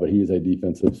hit the ball, but he is a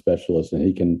defensive specialist, and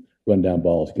he can run down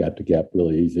balls gap to gap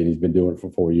really easy. And he's been doing it for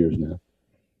 4 years now.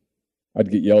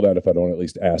 I'd get yelled at if I don't at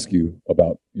least ask you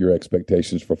about your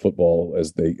expectations for football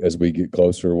as we get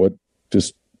closer. What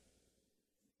just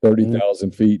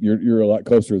 30,000 feet? You're a lot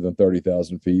closer than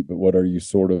 30,000 feet, but what are you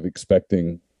sort of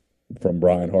expecting from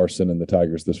Bryan Harsin and the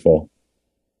Tigers this fall?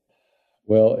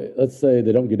 Well, let's say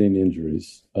they don't get any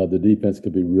injuries. The defense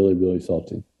could be really, really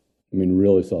salty. I mean,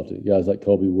 really salty. Guys like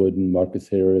Colby Wooden, Marcus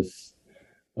Harris,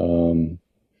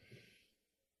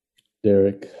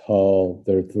 Derek Hall,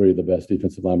 they're 3 of the best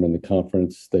defensive linemen in the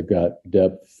conference. They've got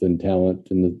depth and talent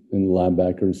in the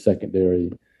linebacker and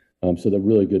secondary. So they're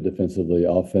really good defensively.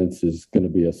 Offense is going to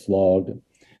be a slog.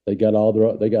 They got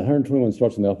 121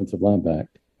 starts on the offensive line back,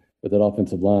 but that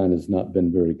offensive line has not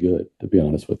been very good, to be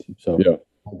honest with you. So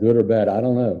good or bad, I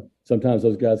don't know. Sometimes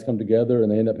those guys come together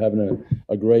and they end up having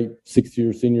a great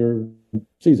 6-year senior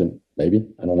season, maybe.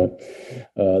 I don't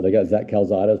know. They got Zach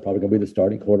Calzada is probably going to be the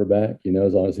starting quarterback,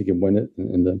 as long as he can win it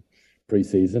in the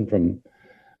preseason from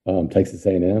Texas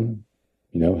A&M.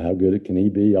 How good can he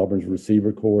be? Auburn's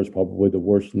receiver core is probably the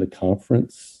worst in the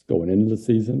conference going into the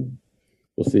season.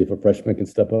 We'll see if a freshman can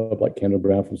step up like Kendall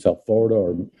Brown from South Florida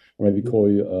or maybe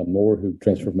Coy Moore, who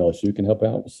transferred from LSU, can help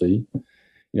out. We'll see.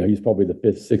 He's probably the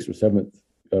 5th, 6th, or 7th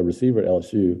receiver at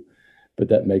LSU, but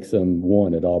that makes them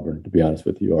 1 at Auburn, to be honest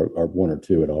with you, or 1 or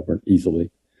 2 at Auburn easily.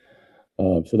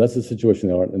 So that's the situation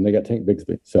they are, and they got Tank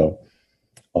Bigsby. So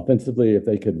offensively, if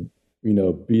they could,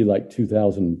 be like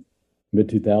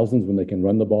mid-2000s when they can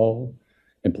run the ball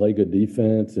and play good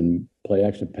defense and play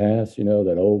action pass,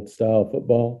 that old style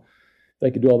football,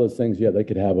 they could do all those things. Yeah, they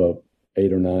could have a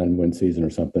 8 or 9 win season or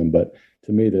something. But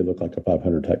to me, they look like a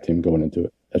 500 type team going into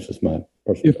it. That's just my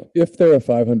personal. If they're a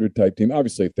 500 type team,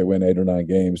 obviously, if they win 8 or 9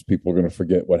 games, people are going to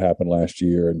forget what happened last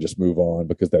year and just move on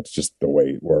because that's just the way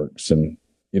it works. And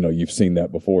you've seen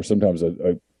that before. Sometimes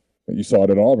you saw it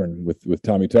at Auburn with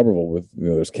Tommy Tuberville. With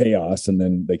there's chaos, and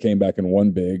then they came back and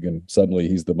won big, and suddenly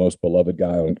he's the most beloved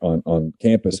guy on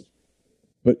campus.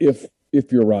 But if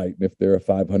if you're right, and if they're a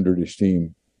 500-ish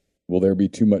team, will there be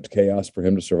too much chaos for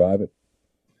him to survive it?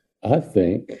 I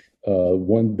think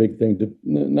one big thing,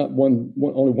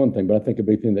 only one thing, but I think a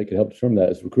big thing that could help determine that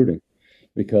is recruiting.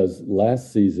 Because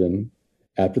last season,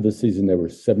 after the season, they were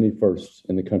 71st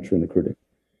in the country in recruiting.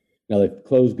 Now, they've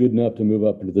closed good enough to move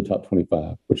up into the top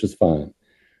 25, which is fine.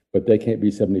 But they can't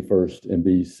be 71st and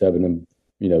be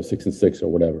 6-6 or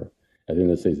whatever at the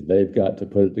end of the season. They've got to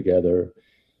put it together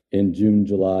in June,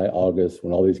 July, August,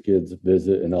 when all these kids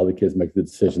visit and all the kids make the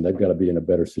decision. They've got to be in a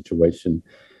better situation.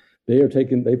 They've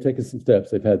taken some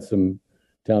steps. They've had some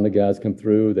talented guys come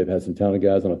through. They've had some talented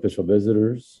guys on official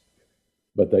visitors,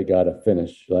 but they got to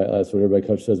finish. That's what everybody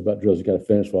coach says about drills. You got to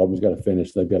finish. Well, Auburn's got to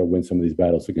finish. They've got to win some of these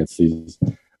battles against these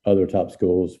other top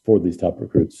schools for these top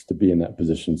recruits to be in that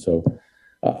position. So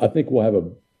I think we'll have a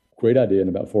great idea in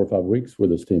about 4 or 5 weeks where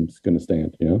this team's going to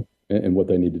stand, and what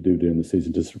they need to do during the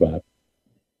season to survive.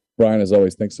 Bryan, as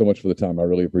always, thanks so much for the time. I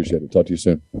really appreciate it. Talk to you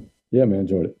soon. Yeah, man,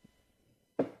 enjoyed it.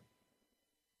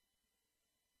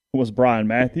 Was Bryan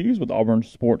Matthews with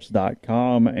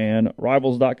AuburnSports.com and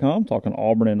Rivals.com talking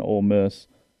Auburn and Ole Miss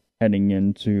heading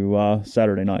into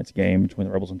Saturday night's game between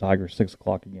the Rebels and Tigers, 6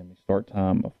 o'clock again, the start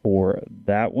time for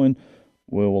that one.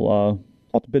 We'll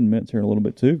talk to Ben Mintz here in a little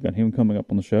bit too. We've got him coming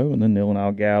up on the show, and then Neal and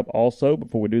I'll gab also.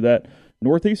 Before we do that,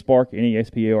 Northeast Spark,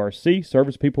 NESPARC,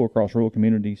 service people across rural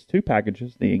communities, 2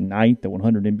 packages, the Ignite, the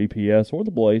 100 Mbps, or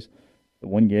the Blaze, the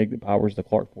 1 gig that powers the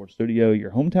Clark Ford studio.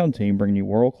 Your hometown team bringing you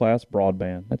world-class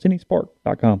broadband. That's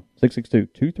nespark.com,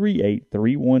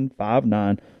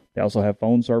 662-238-3159. They also have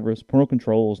phone service, parental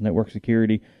controls, network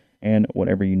security, and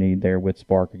whatever you need there with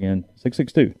Spark. Again,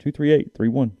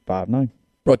 662-238-3159.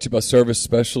 Brought to you by Service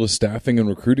Specialist Staffing and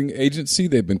Recruiting Agency.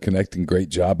 They've been connecting great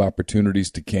job opportunities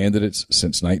to candidates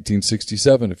since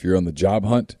 1967. If you're on the job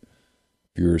hunt,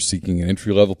 if you're seeking an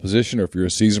entry-level position, or if you're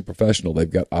a seasoned professional, they've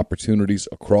got opportunities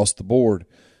across the board.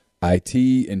 IT,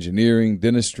 engineering,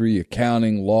 dentistry,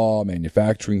 accounting, law,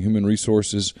 manufacturing, human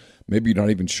resources. Maybe you're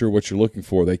not even sure what you're looking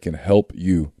for. They can help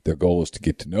you. Their goal is to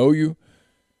get to know you,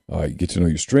 get to know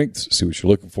your strengths, see what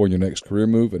you're looking for in your next career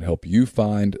move, and help you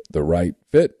find the right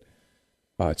fit.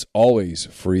 It's always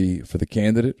free for the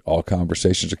candidate. All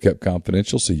conversations are kept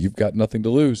confidential, so you've got nothing to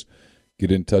lose.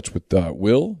 Get in touch with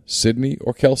Will, Sydney,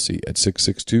 or Kelsey at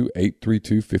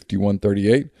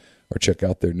 662-832-5138, or check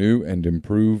out their new and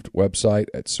improved website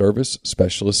at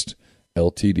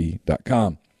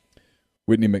servicespecialistltd.com.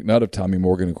 Whitney McNutt of Tommy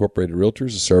Morgan Incorporated Realtors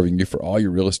is serving you for all your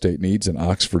real estate needs in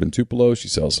Oxford and Tupelo. She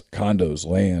sells condos,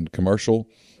 land, and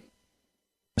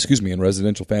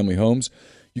residential family homes.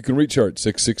 You can reach her at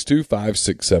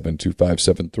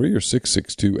 662-567-2573 or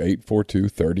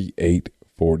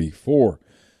 662-842-3844.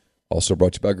 Also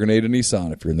brought to you by Grenada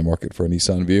Nissan. If you're in the market for a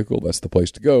Nissan vehicle, that's the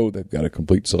place to go. They've got a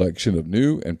complete selection of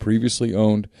new and previously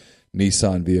owned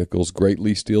Nissan vehicles, great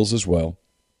lease deals as well.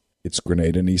 It's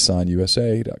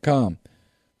GrenadaNissanUSA.com.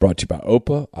 Brought to you by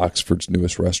Opa, Oxford's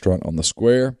newest restaurant on the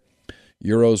square.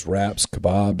 Gyros, wraps,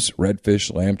 kebabs,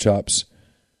 redfish, lamb chops,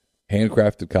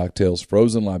 handcrafted cocktails,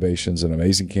 frozen libations, and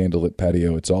amazing candlelit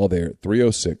patio. It's all there at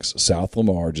 306 South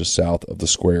Lamar, just south of the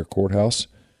Square Courthouse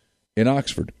in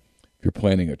Oxford. If you're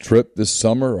planning a trip this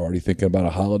summer, or already thinking about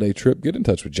a holiday trip, get in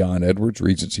touch with John Edwards,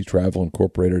 Regency Travel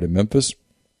Incorporated in Memphis.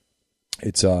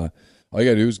 It's all you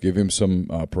got to do is give him some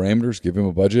parameters, give him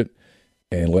a budget,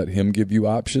 and let him give you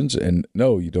options. And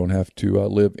no, you don't have to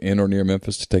live in or near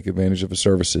Memphis to take advantage of his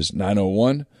services.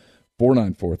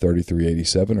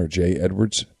 901-494-3387 or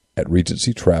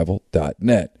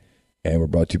jedwards@regencytravel.net. And we're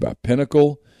brought to you by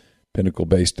Pinnacle. Pinnacle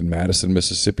based in Madison,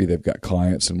 Mississippi. They've got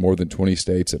clients in more than 20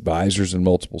 states, advisors in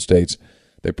multiple states.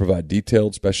 They provide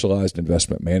detailed, specialized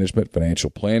investment management, financial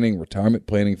planning, retirement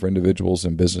planning for individuals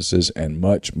and businesses, and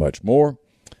much, much more.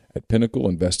 At Pinnacle,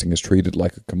 investing is treated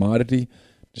like a commodity.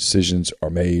 Decisions are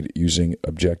made using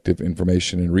objective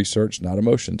information and research, not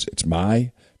emotions. It's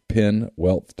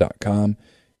mypinwealth.com,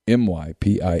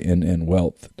 MYPINN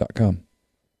wealth.com.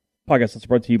 Podcast that's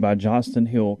brought to you by Johnston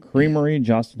Hill Creamery,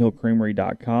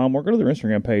 johnstonhillcreamery.com, or go to their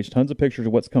Instagram page. Tons of pictures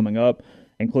of what's coming up,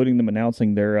 including them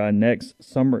announcing their next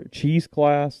summer cheese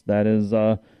class. That is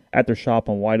at their shop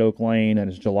on White Oak Lane. That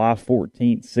is July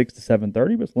 14th, 6 to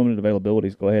 7:30, but it's limited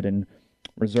availabilities. Go ahead and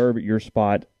reserve your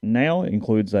spot now. It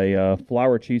includes a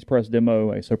flour cheese press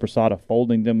demo, a sopressata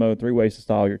folding demo, 3 ways to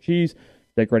style your cheese,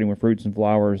 decorating with fruits and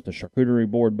flowers, the charcuterie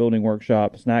board building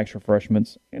workshop, snacks,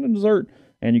 refreshments, and a dessert.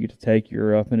 And you get to take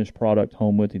your finished product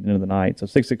home with you at the end of the night. So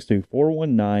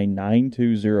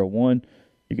 662-419-9201.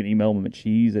 You can email them at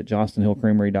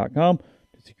cheese@johnstonhillcreamery.com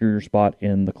to secure your spot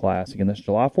in the class. Again, that's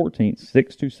July 14th,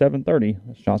 6 to 7:30.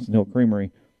 That's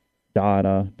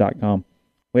johnstonhillcreamery.com.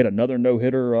 We had another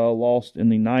no-hitter lost in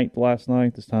the ninth last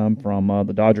night, this time from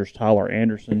the Dodgers' Tyler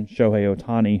Anderson. Shohei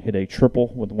Ohtani hit a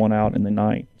triple with one out in the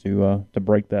ninth to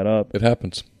break that up. It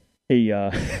happens. He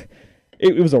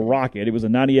it was a rocket. It was a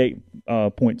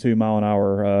 98.2 mile an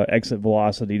hour exit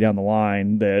velocity down the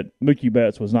line that Mookie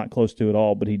Betts was not close to at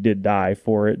all, but he did dive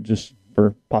for it just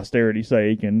for posterity's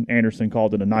sake, and Anderson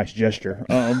called it a nice gesture,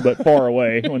 but far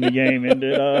away when the game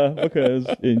ended because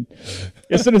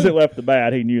as soon as it left the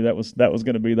bat, he knew that was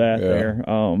going to be that there.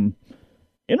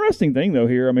 Interesting thing, though,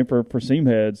 here, I mean, for seam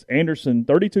heads, Anderson,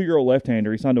 32-year-old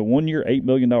left-hander, he signed a 1-year, $8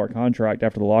 million contract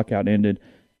after the lockout ended,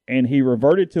 and he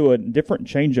reverted to a different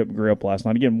changeup grip last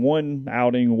night. Again, one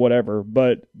outing, whatever,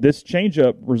 but this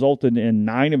changeup resulted in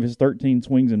 9 of his 13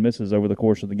 swings and misses over the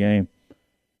course of the game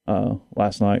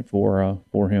last night for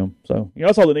him. So,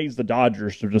 that's all it needs the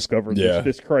Dodgers to discover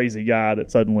this crazy guy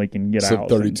that suddenly can get out.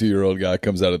 Some 32-year-old guy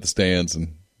comes out of the stands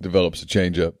and develops a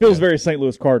changeup. Feels very St.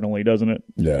 Louis Cardinal-y, doesn't it?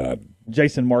 Yeah.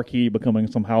 Jason Marquis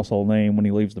becoming some household name when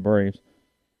he leaves the Braves.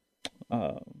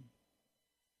 So,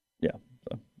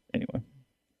 anyway.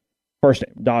 First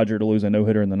Dodger to lose a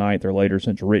no-hitter in the ninth or later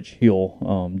since Rich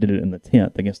Hill did it in the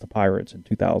 10th against the Pirates in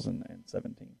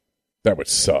 2017. That would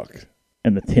suck.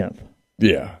 In the 10th.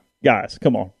 Yeah. Guys,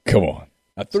 come on. Come on.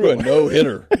 I threw a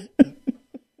no-hitter.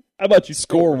 How about you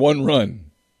score 1 run?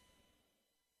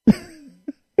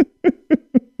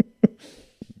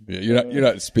 Yeah, you're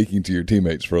not speaking to your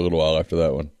teammates for a little while after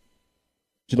that one.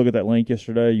 Did you look at that link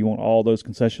yesterday? You want all those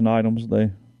concession items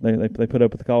they put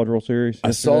up at the College World Series yesterday?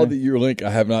 I saw your link. I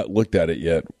have not looked at it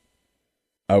yet.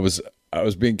 I was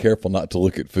being careful not to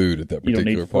look at food at that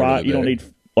particular part of the day. You don't need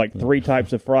like 3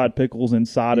 types of fried pickles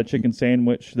inside a chicken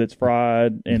sandwich that's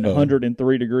fried in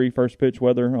 103-degree first pitch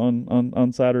weather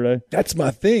on Saturday. That's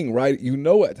my thing, right? You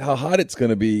know how hot it's going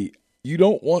to be. You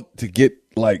don't want to get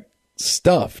like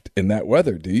stuffed in that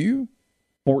weather, do you?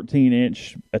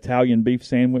 14-inch Italian beef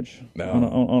sandwich No.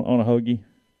 on a hoagie.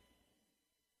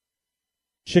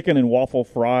 Chicken and waffle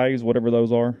fries, whatever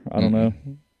those are. I don't know.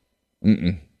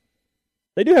 Mm-mm.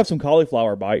 They do have some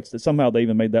cauliflower bites that somehow they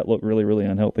even made that look really, really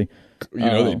unhealthy.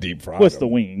 They deep fry What's them. the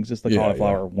wings? It's the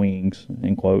cauliflower wings,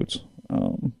 in quotes.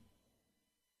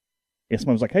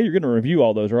 Someone's like, hey, you're going to review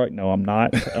all those, right? No, I'm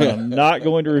not. I'm not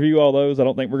going to review all those. I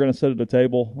don't think we're going to sit at a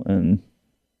table. And I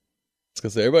was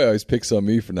going to say, everybody always picks on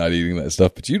me for not eating that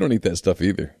stuff, but you don't eat that stuff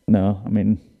either. No, I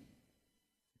mean,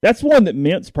 that's one that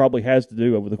Mintz probably has to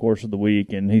do over the course of the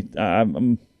week, and I'm a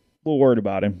little worried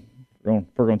about him. We're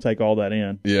going to take all that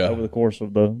in over the course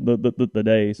of the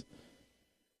days.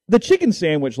 The chicken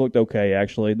sandwich looked okay,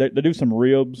 actually. They do some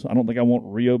ribs. I don't think I want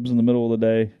ribs in the middle of the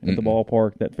day at the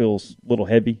ballpark. That feels a little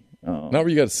heavy. Not where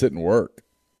you got to sit and work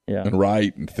and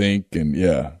write and think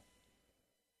and,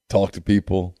 talk to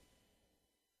people.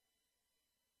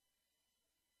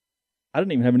 I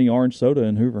didn't even have any orange soda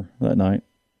in Hoover that night.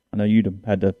 I know you'd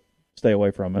had to stay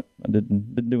away from it. I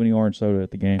didn't do any orange soda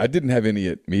at the game. I didn't have any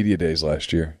at media days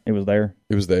last year. It was there?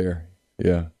 It was there,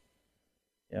 yeah.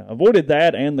 Yeah, avoided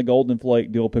that and the Golden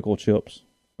Flake dill pickle chips,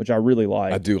 which I really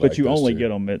like. I do like but you those only too. get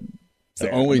them at It's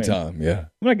the only time, yeah.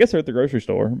 I mean, I guess they're at the grocery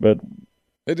store, but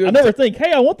I never think,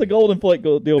 hey, I want the Golden Flake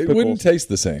dill pickles. It wouldn't taste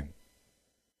the same.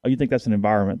 Oh, you think that's an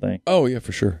environment thing? Oh, yeah,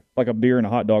 for sure. Like a beer and a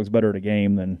hot dog's better at a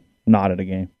game than not at a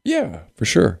game. Yeah, for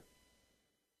sure.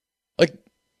 Like,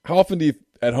 how often do you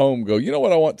at home go, you know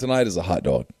what I want tonight is a hot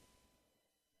dog?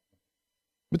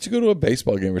 But you go to a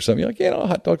baseball game or something, you're like, a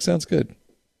hot dog sounds good.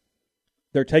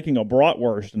 They're taking a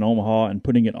bratwurst in Omaha and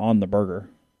putting it on the burger.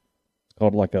 It's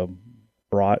called like a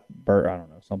brat burger, I don't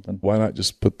know, something. Why not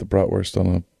just put the bratwurst on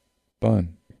a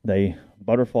bun? They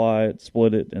butterfly it,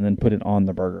 split it, and then put it on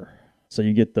the burger. So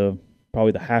you get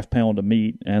probably the half pound of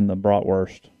meat and the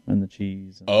bratwurst and the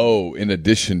cheese. In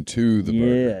addition to the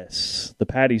burger. Yes. The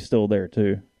patty's still there,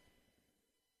 too.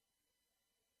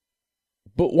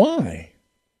 But why?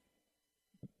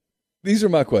 These are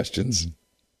my questions.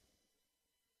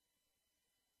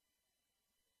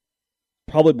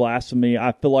 Probably blasphemy.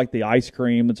 I feel like the ice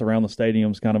cream that's around the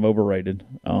stadium is kind of overrated.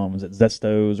 Is it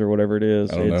Zestos or whatever it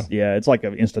is? I don't know. Yeah, it's like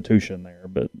an institution there,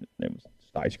 but it was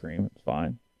just ice cream. It's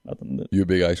fine. Nothing that, you a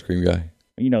big ice cream guy?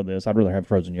 You know this. I'd rather have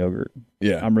frozen yogurt.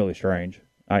 Yeah. I'm really strange.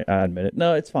 I admit it.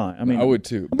 No, it's fine. I mean, I would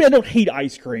too. I mean, I don't hate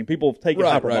ice cream. People take it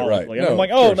hyperbolically. Right. I'm like,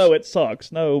 oh, no, it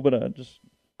sucks. No, but I'd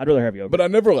rather have yogurt. But I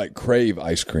never crave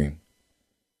ice cream.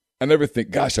 I never think,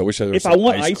 gosh, I wish I had If I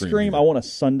want ice cream, I want a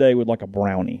sundae with like a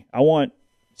brownie. I want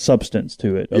substance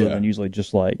to it other than usually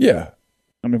just like. Yeah.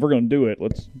 I mean, if we're going to do it,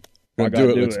 let's do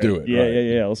it. Yeah, right.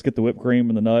 yeah. Let's get the whipped cream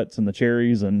and the nuts and the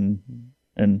cherries and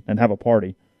have a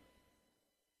party.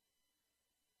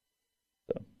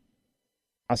 So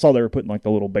I saw they were putting like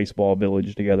the little baseball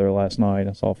village together last night.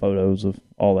 I saw photos of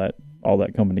all that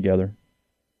coming together.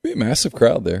 Be a massive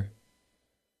crowd there.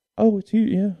 Oh, it's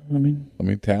huge. Yeah, I mean,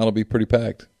 town will be pretty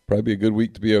packed. Probably be a good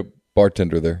week to be a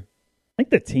bartender there. I think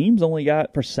the teams only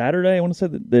got for Saturday. I want to say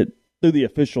that through the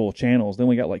official channels, they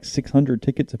only got like 600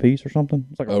 tickets apiece or something.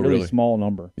 It's like a really small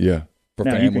number. Yeah, for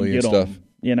now, family and stuff.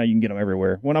 Yeah, now you can get them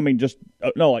everywhere. When just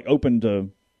like open to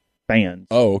fans.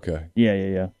 Oh, okay.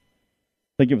 Yeah. I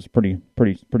think it was pretty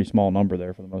small number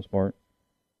there for the most part.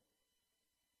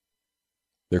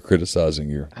 They're criticizing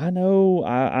you. I know.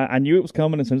 I knew it was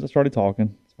coming as soon as I started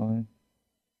talking. It's fine.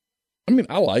 I mean,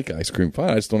 I like ice cream.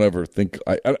 Fine. I just don't ever think.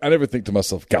 I never think to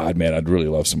myself, God, man, I'd really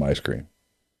love some ice cream.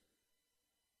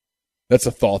 That's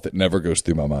a thought that never goes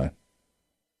through my mind.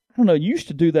 I don't know. You used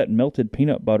to do that melted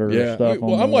peanut butter stuff.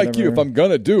 Well, I'm like you. If I'm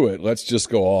gonna do it, let's just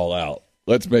go all out.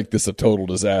 Let's make this a total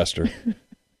disaster.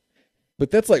 But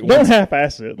that's like don't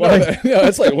half-ass it.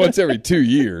 That's like once every 2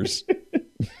 years.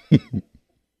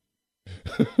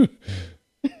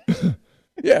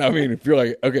 Yeah, I mean, if you're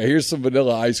like, okay, here's some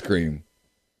vanilla ice cream.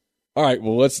 All right,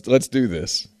 well, let's do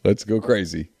this. Let's go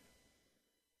crazy.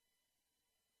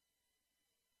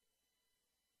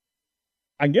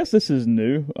 I guess this is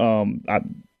new. I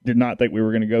did not think we were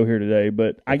going to go here today,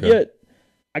 but I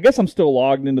guess I'm still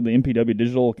logged into the MPW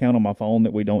digital account on my phone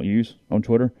that we don't use on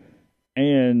Twitter,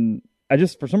 and I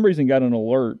just for some reason got an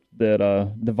alert that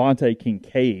Devontae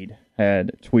Kincaid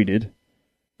had tweeted.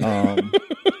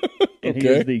 And he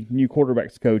is the new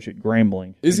quarterbacks coach at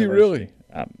Grambling. Is University.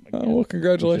 He really? Well,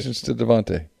 congratulations to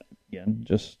Devontae. Again,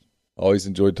 just always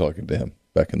enjoyed talking to him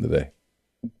back in the day.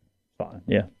 Fine,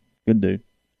 yeah, good dude.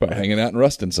 But hanging out in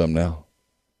Ruston some now.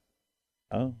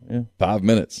 Oh, yeah. 5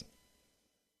 minutes.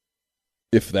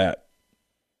 If that.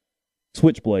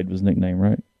 Switchblade was nickname,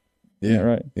 right? Yeah.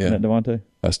 Right? Yeah. Isn't that Devontae?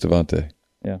 That's Devontae.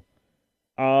 Yeah.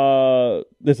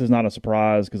 This is not a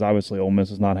surprise because obviously Ole Miss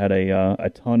has not had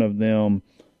a ton of them.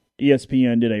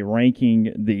 ESPN did a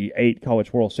ranking the 8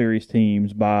 College World Series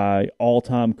teams by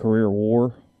all-time career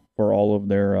WAR for all of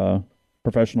their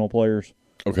professional players.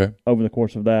 Okay. Over the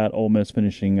course of that, Ole Miss Ole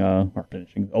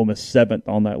Miss 7th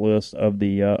on that list of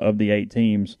the 8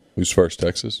 teams. Who's first?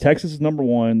 Texas. Texas is number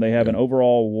 1. They have an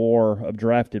overall WAR of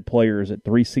drafted players at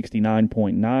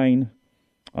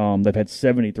 369.9. They've had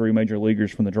 73 major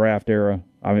leaguers from the draft era.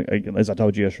 I mean, as I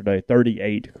told you yesterday,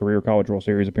 38 career College World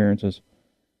Series appearances.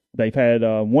 They've had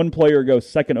one player go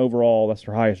second overall. That's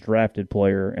their highest drafted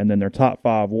player. And then their top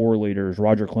 5 WAR leaders,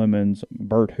 Roger Clemens,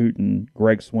 Bert Hooton,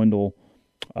 Greg Swindle,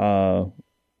 Brandon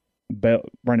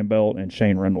Belt, and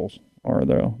Shane Reynolds are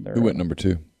their Who went number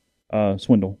 2?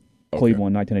 Swindle, okay.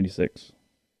 Cleveland, 1986.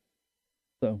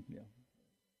 So, yeah.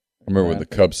 I remember when the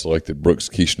Cubs selected Brooks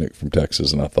Kieschnick from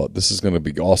Texas, and I thought, this is going to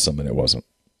be awesome, and it wasn't.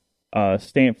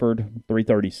 Stanford,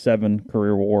 337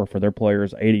 career WAR for their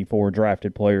players, 84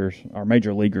 drafted players, or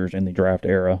major leaguers in the draft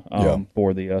era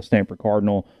for the Stanford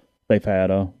Cardinal. They've had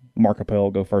Mark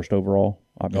Appel go first overall,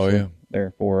 obviously,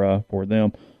 there for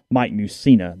them. Mike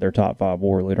Mussina, their top 5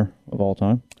 WAR leader of all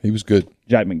time. He was good.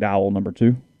 Jack McDowell, number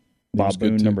 2. Bob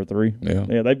Boone, number 3.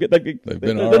 Yeah, they've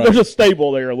been all right. There's a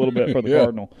stable there a little bit for the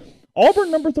Cardinal.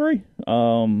 Auburn, number 3,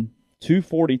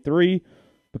 243.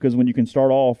 Because when you can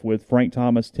start off with Frank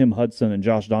Thomas, Tim Hudson, and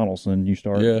Josh Donaldson, you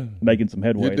start making some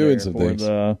headway. You're doing there some for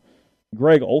things.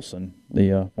 Greg Olson,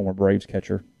 the former Braves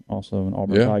catcher, also an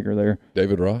Auburn Tiger there.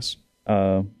 David Ross.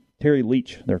 Terry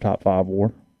Leach, their top 5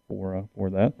 WAR for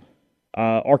that.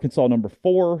 Arkansas, number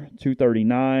 4,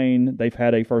 239. They've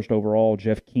had a first overall,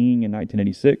 Jeff King, in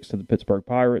 1986 to the Pittsburgh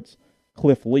Pirates.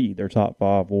 Cliff Lee, their top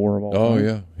 5 WAR of all time. Oh,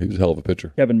 yeah. He was a hell of a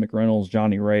pitcher. Kevin McReynolds,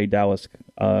 Johnny Ray, Dallas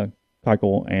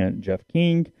Keuchel, and Jeff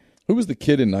King. Who was the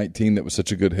kid in 19 that was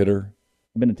such a good hitter?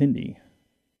 Benintendi.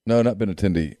 No, not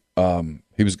Benintendi.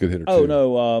 He was a good hitter, too. Oh,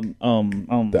 no.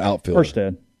 The outfielder.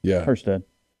 Hurstead. Yeah. Hurstead.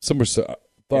 Somewhere, I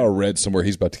thought I read somewhere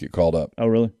he's about to get called up. Oh,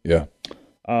 really? Yeah.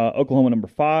 Oklahoma, number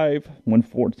 5,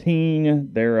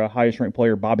 114. Their highest-ranked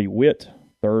player, Bobby Witt,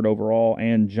 3rd overall,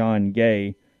 and John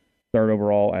Gay, 3rd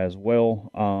overall as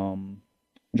well.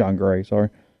 John Gray, sorry.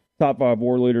 Top 5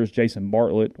 WAR leaders, Jason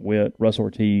Bartlett, Witt, Russ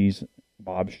Ortiz,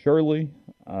 Bob Shirley.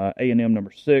 A&M,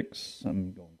 number 6.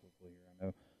 I'm going quickly here, I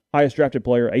know. Highest drafted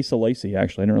player, Asa Lacy,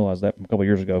 actually. I didn't realize that from a couple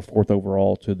years ago. 4th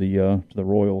overall to the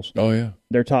Royals. Oh, yeah.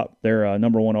 Their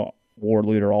number 1 WAR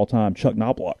leader all time, Chuck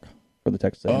Knobloch for the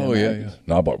Texas A&M. Oh, yeah.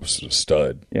 Knobloch was a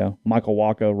stud. Yeah. Michael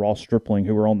Waka, Ross Stripling,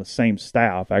 who were on the same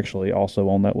staff, actually, also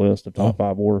on that list of top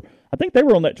 5 WAR. I think they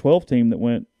were on that 12 team that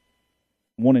went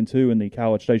 1 and 2 in the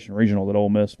College Station Regional that Ole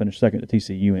Miss finished second to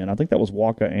TCU in. I think that was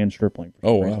Waka and Stripling for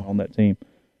some reason on that team.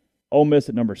 Ole Miss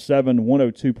at number 7,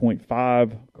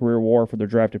 102.5 career WAR for their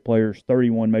drafted players,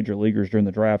 31 major leaguers during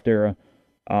the draft era.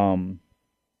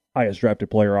 Highest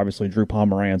drafted player, obviously, Drew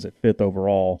Pomeranz at 5th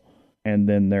overall. And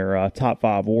then their top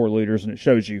 5 WAR leaders, and it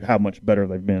shows you how much better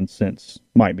they've been since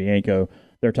Mike Bianco.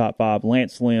 Their top 5,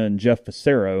 Lance Lynn, Jeff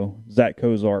Facero, Zach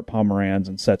Cozart, Pomeranz,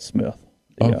 and Seth Smith.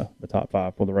 The top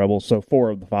 5 for the Rebels. So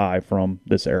 4 of the 5 from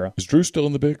this era. Is Drew still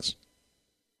in the bigs?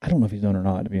 I don't know if he's done or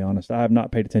not, to be honest. I have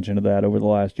not paid attention to that over the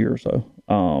last year or so.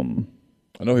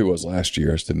 I know he was last year.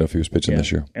 I just didn't know if he was pitching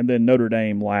this year. And then Notre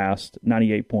Dame last,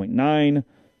 98.9.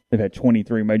 They've had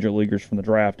 23 major leaguers from the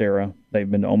draft era. They've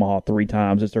been to Omaha 3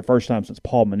 times. It's their first time since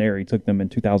Paul Maneri took them in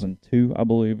 2002, I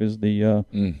believe, is the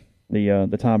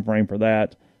time frame for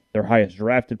that. Their highest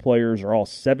drafted players are all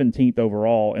 17th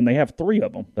overall, and they have 3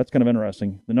 of them. That's kind of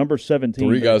interesting. The number 17,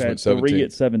 3 guys went 17. 3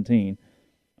 at 17.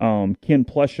 Ken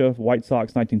Plesha, White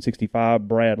Sox, 1965.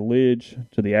 Brad Lidge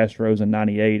to the Astros in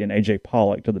 98, and A.J.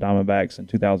 Pollock to the Diamondbacks in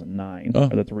 2009. Are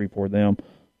the 3 for them.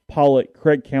 Pollock,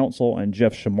 Craig Counsell, and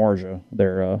Jeff Shamarja,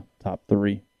 their top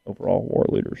 3 overall WAR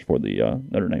leaders for the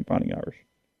Notre Dame Fighting Irish.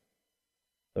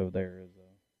 So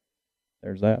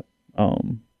there's that.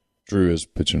 Drew is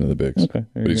pitching in the bigs. Okay,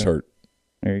 but he's hurt.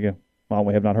 There you go. Well,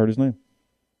 we have not heard his name. Does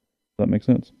that make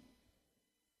sense?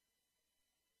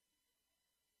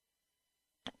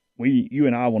 You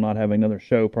and I will not have another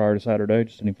show prior to Saturday.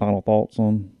 Just any final thoughts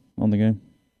on the game?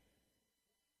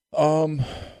 I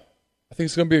think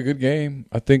it's going to be a good game.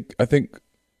 I think,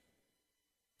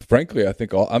 frankly,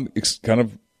 I'm kind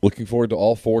of looking forward to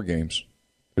all 4 games.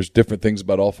 There's different things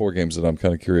about all 4 games that I'm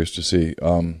kind of curious to see.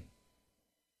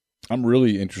 I'm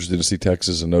really interested to see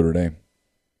Texas and Notre Dame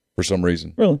for some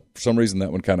reason. Really? For some reason,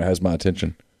 that one kind of has my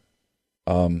attention.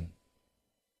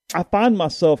 I find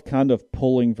myself kind of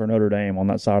pulling for Notre Dame on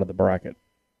that side of the bracket.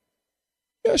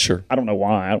 Yeah, sure. I don't know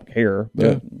why. I don't care.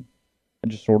 But I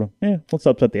just sort of, let's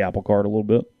upset the apple cart a little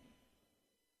bit.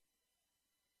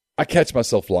 I catch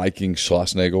myself liking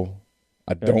Schlossnagle.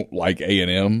 I don't like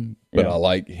A&M, but I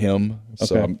like him.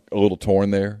 So I'm a little torn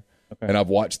there. Okay. And I've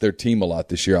watched their team a lot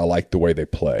this year. I like the way they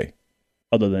play.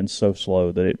 Other than so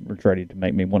slow that it was ready to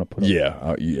make me want to put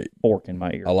a fork in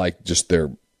my ear. I like just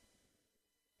their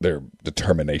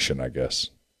determination, I guess.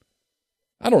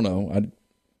 I don't know.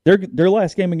 Their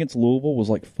last game against Louisville was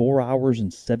like 4 hours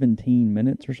and 17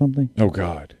 minutes or something. Oh,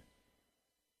 God.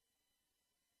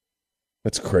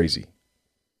 That's crazy.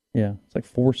 Yeah, it's like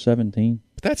 4:17.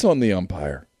 But that's on the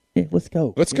umpire. Yeah, let's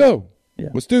go. Let's go. Yeah.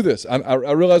 Let's do this. I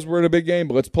realize we're in a big game,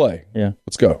 but let's play. Yeah.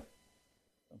 Let's go.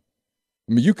 I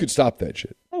mean, you could stop that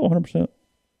shit. Oh, 100%.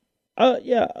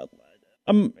 Yeah.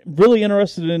 I'm really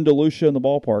interested in DeLucia in the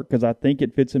ballpark because I think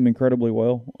it fits him incredibly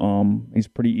well. He's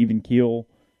pretty even keel.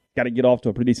 Got to get off to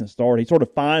a pretty decent start. He sort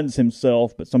of finds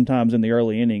himself, but sometimes in the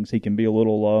early innings he can be a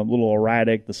little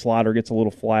erratic. The slider gets a little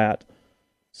flat.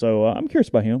 So I'm curious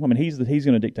about him. I mean, he's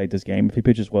going to dictate this game. If he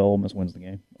pitches well, Ole Miss wins the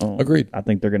game. Agreed. I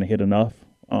think they're going to hit enough.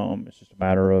 It's just a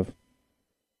matter of,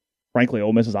 frankly,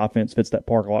 Ole Miss's offense fits that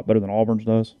park a lot better than Auburn's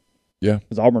does. Yeah.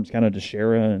 Because Auburn's kind of just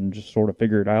share and just sort of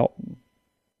figure it out.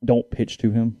 Don't pitch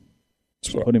to him.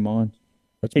 Just put him on.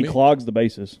 He clogs the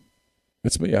bases.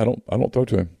 That's me. I don't throw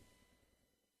to him.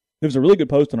 There was a really good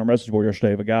post on our message board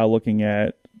yesterday of a guy looking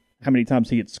at how many times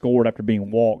he had scored after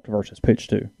being walked versus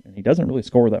pitched to. And he doesn't really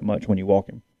score that much when you walk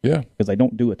him. Yeah. Because they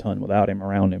don't do a ton without him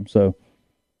around him. So,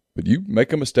 but you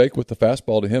make a mistake with the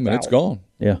fastball to him, and it's gone.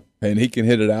 Yeah. And he can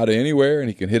hit it out anywhere, and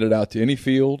he can hit it out to any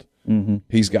field. Mm-hmm.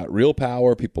 He's got real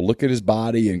power. People look at his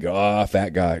body and go, fat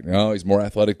guy. No, he's more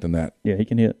athletic than that. Yeah, he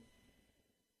can hit.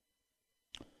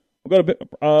 We'll go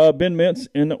to Ben Mintz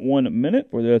in 1 minute.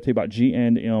 We're going to tell you about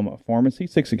G&M Pharmacy,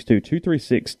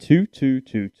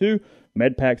 662-236-2222.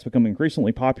 Med packs become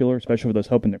increasingly popular, especially for those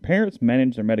helping their parents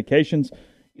manage their medications.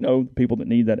 You know, people that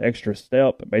need that extra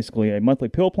step. Basically, a monthly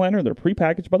pill planner. They're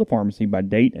prepackaged by the pharmacy by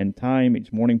date and time.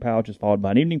 Each morning pouch is followed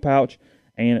by an evening pouch,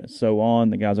 and so on.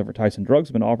 The guys over at Tyson Drugs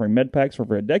have been offering med packs for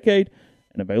over a decade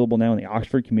and available now in the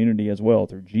Oxford community as well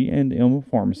through G&M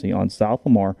Pharmacy on South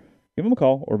Lamar. Give them a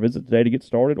call or visit today to get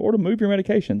started or to move your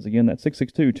medications. Again, that's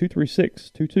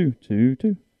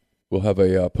 662-236-2222. We'll have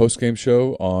a post-game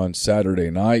show on Saturday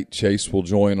night. Chase will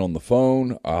join on the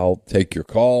phone. I'll take your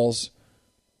calls.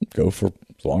 Go for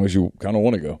as long as you kind of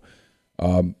want to go.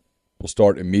 We'll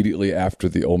start immediately after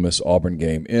the Ole Miss-Auburn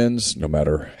game ends, no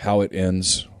matter how it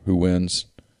ends, who wins.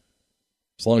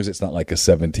 As long as it's not like a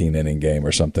 17-inning game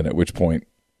or something, at which point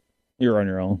you're on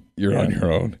your own. You're on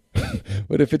your own.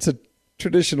 But if it's a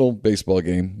traditional baseball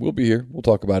game, we'll be here. We'll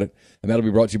talk about it. And that'll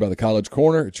be brought to you by the College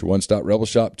Corner. It's your one-stop Rebel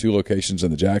Shop, 2 locations in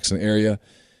the Jackson area.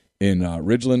 In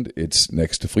Ridgeland, it's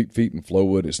next to Fleet Feet. In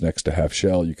Flowood, it's next to Half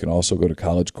Shell. You can also go to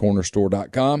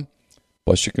collegecornerstore.com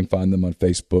Plus, you can find them on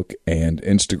Facebook and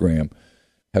Instagram.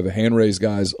 Have a hand raise,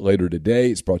 guys, later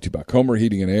today. It's brought to you by Comer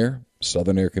Heating and Air,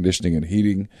 Southern Air Conditioning and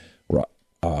Heating.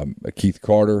 Keith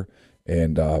Carter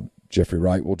and Jeffrey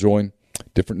Wright will join.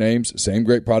 Different names, same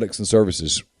great products and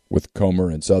services with Comer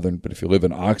and Southern. But if you live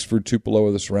in Oxford, Tupelo,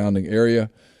 or the surrounding area,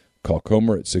 call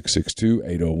Comer at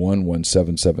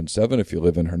 662-801-1777. If you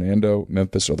live in Hernando,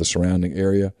 Memphis, or the surrounding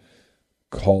area,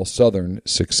 call Southern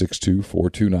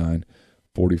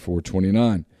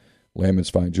 662-429-4429. Lammon's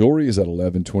Fine Jewelry is at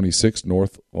 1126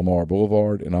 North Lamar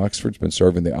Boulevard in Oxford. It's been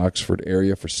serving the Oxford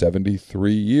area for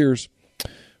 73 years.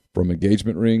 From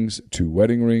engagement rings to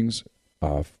wedding rings,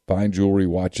 fine jewelry,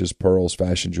 watches, pearls,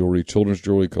 fashion jewelry, children's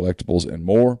jewelry, collectibles, and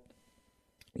more.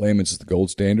 Lammon's is the gold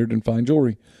standard in fine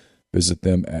jewelry. Visit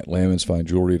them at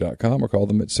lammonsfinejewelry.com or call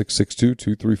them at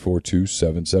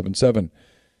 662-234-2777.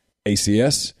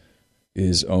 ACS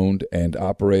is owned and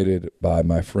operated by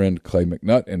my friend Clay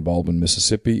McNutt in Baldwin,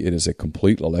 Mississippi. It is a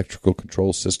complete electrical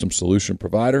control system solution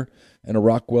provider and a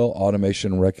Rockwell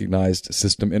Automation recognized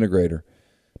system integrator.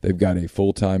 They've got a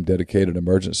full-time dedicated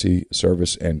emergency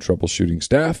service and troubleshooting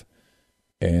staff,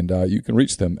 and you can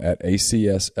reach them at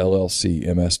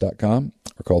acsllcms.com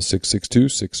or call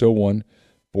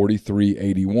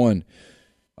 662-601-4381.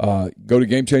 Go to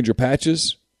Game Changer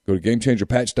Patches. Go to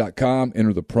GameChangerPatch.com,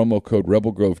 enter the promo code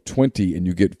RebelGrove20, and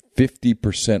you get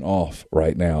 50% off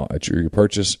right now at your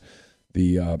purchase.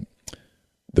 The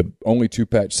only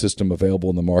two-patch system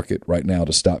available in the market right now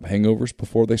to stop hangovers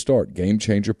before they start,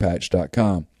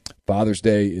 GameChangerPatch.com. Father's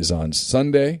Day is on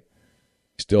Sunday. You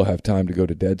still have time to go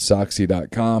to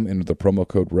DeadSoxy.com, enter the promo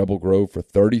code RebelGrove for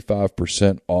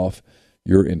 35% off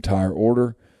your entire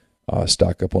order.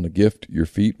 Stock up on a gift your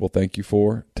feet will thank you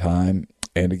for, time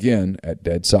and again at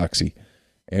Dead Soxy.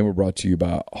 And we're brought to you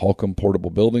by Holcomb Portable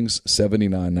Buildings,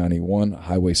 7991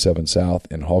 Highway 7 South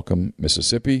in Holcomb,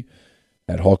 Mississippi.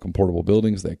 At Holcomb Portable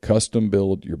Buildings, they custom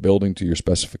build your building to your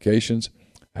specifications,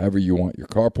 however you want your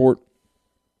carport,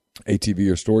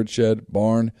 ATV or storage shed,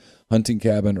 barn, hunting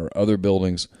cabin, or other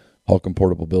buildings. Holcomb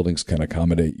Portable Buildings can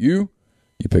accommodate you.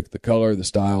 You pick the color, the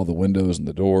style, the windows, and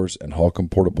the doors, and Holcomb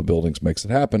Portable Buildings makes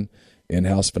it happen.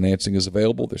 In-house financing is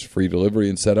available. There's free delivery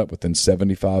and setup within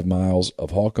 75 miles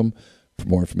of Holcomb. For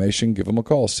more information, give them a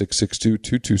call,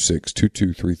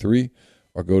 662-226-2233,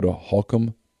 or go to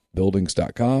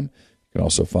holcombbuildings.com. You can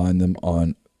also find them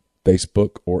on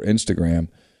Facebook or Instagram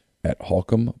at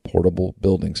Holcomb Portable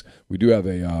Buildings. We do have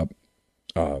a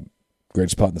Great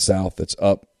Spot in the South that's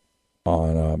up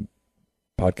on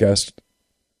podcast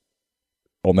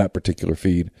on that particular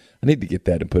feed. I need to get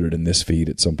that and put it in this feed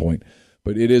at some point.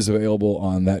 But it is available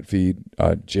on that feed.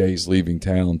 Jay's leaving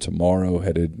town tomorrow,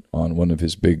 headed on one of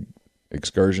his big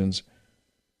excursions.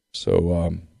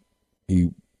 So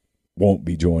he won't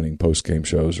be joining post-game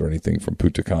shows or anything from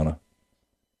Punta Cana.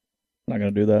 Not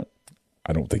going to do that?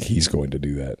 I don't think he's going to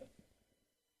do that.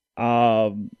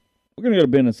 We're going to go to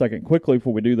Ben in a second. Quickly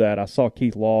before we do that, I saw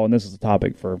Keith Law, and this is the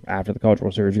topic for after the College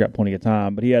World Series. You got plenty of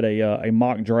time. But he had a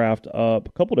mock draft up,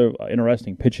 a couple of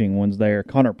interesting pitching ones there.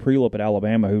 Connor Prelup at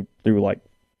Alabama, who threw like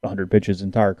 100 pitches his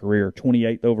entire career,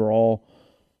 28th overall.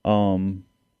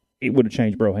 It would have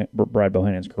changed Brad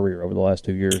Bohannon's career over the last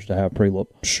 2 years to have Prelup.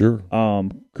 Sure.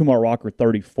 Kumar Rocker,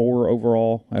 34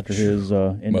 overall after his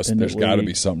independent There's got to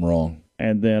be something wrong.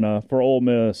 And then for Ole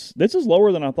Miss, this is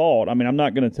lower than I thought. I mean, I'm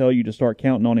not going to tell you to start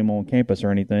counting on him on campus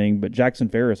or anything, but Jackson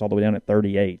Ferris all the way down at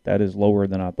 38. That is lower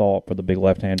than I thought for the big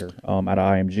left-hander out of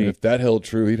IMG. And if that held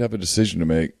true, he'd have a decision to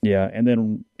make. Yeah, and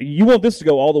then you want this to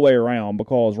go all the way around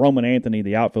because Roman Anthony,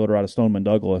 the outfielder out of Stoneman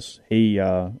Douglas, he's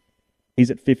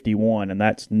at 51, and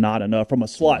that's not enough from a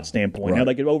slot standpoint. Right. Now,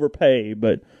 they could overpay,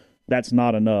 but that's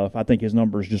not enough. I think his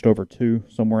number is just over 2,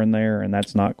 somewhere in there, and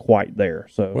that's not quite there.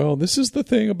 So, well, this is the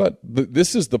thing about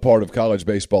this is the part of college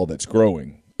baseball that's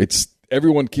growing. It's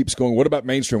everyone keeps going, what about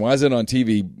mainstream? Why is it on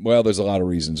TV? Well, there's a lot of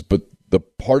reasons, but the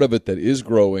part of it that is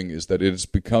growing is that it is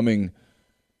becoming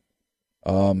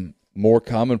more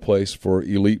commonplace for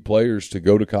elite players to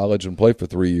go to college and play for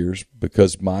 3 years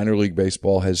because minor league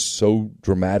baseball has so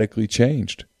dramatically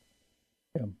changed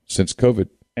since COVID.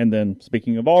 And then,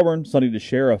 speaking of Auburn, Sonny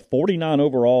DeShera, 49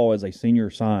 overall as a senior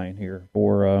sign here.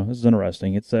 This is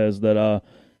interesting. It says that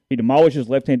he demolishes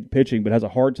left-handed pitching but has a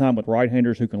hard time with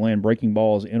right-handers who can land breaking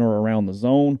balls in or around the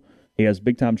zone. He has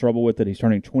big-time trouble with it. He's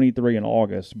turning 23 in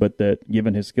August, but that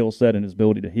given his skill set and his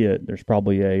ability to hit, there's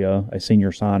probably a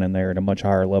senior sign in there at a much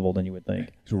higher level than you would think.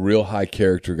 He's a real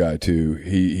high-character guy, too.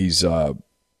 He's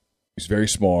very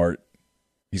smart.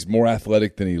 He's more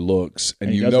athletic than he looks,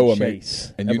 and you know a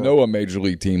major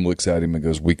league team looks at him and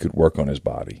goes, "We could work on his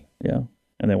body." Yeah,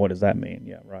 and then what does that mean?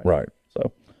 Yeah, right. Right.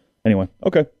 So, Anyway,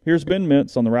 okay, here's Ben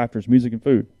Mintz on the Rafters Music and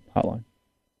Food Hotline.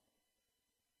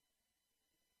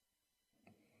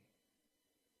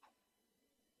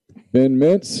 Ben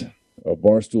Mintz of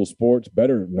Barstool Sports,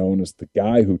 better known as the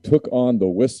guy who took on the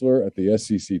Whistler at the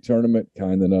SEC tournament,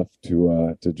 kind enough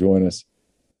to join us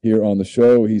here on the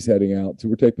show. He's heading out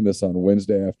we're taping this on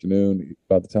Wednesday afternoon.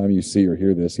 By the time you see or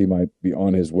hear this, he might be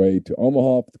on his way to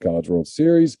Omaha for the College World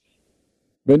Series.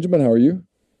 Benjamin, how are you?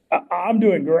 I'm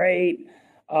doing great.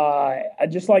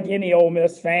 Just like any Ole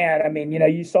Miss fan, I mean,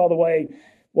 you saw the way,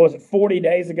 40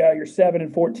 days ago, you're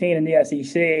 7-14 in the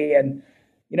SEC. And,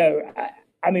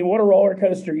 what a roller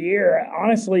coaster year.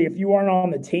 Honestly, if you weren't on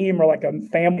the team or like a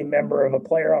family member of a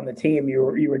player on the team,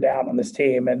 you were down on this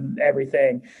team and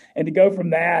everything. And to go from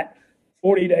that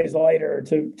 40 days later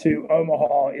to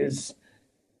Omaha is,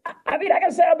 I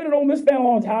gotta say, I've been an Ole Miss fan a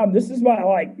long time. This is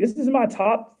my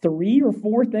top 3 or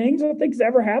 4 things I think's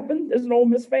ever happened as an Ole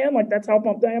Miss fan. Like, that's how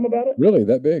pumped I am about it. Really,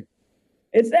 that big?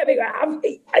 It's that big.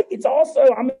 It's also,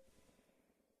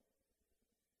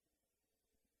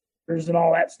 and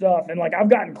all that stuff. And like, I've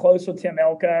gotten close with Tim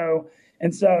Elko.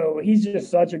 And so he's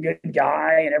just such a good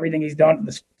guy, and everything he's done for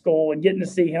the school, and getting to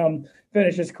see him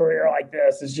finish his career like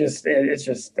this is just,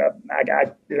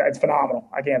 it's phenomenal.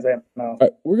 I can't say no. All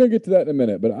right, we're going to get to that in a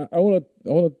minute, but I want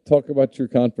to talk about your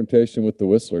confrontation with the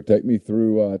Whistler. Take me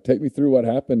through what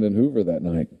happened in Hoover that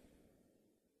night.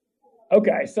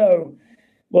 Okay. So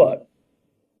look,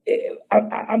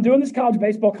 I'm doing this college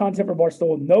baseball content for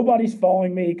Barstool. Nobody's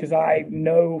following me because I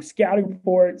know scouting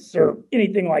reports or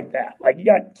anything like that. Like, you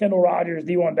got Kendall Rogers,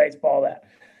 D1 Baseball, that.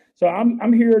 So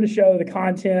I'm here to show the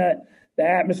content, the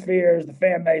atmospheres, the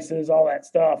fan bases, all that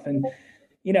stuff. And,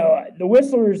 the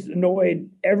Whistlers annoyed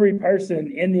every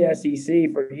person in the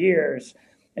SEC for years.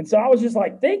 And so I was just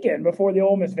like thinking before the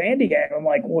Ole Miss Vandy game, I'm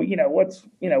like, well,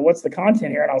 what's the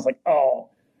content here? And I was like, oh,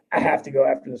 I have to go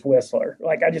after this Whistler.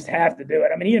 Like, I just have to do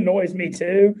it. I mean, he annoys me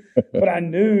too, but I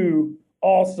knew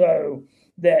also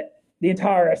that the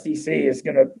entire SEC is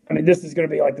going to, this is going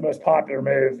to be like the most popular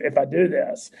move if I do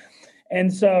this.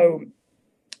 And so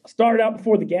started out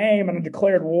before the game, and I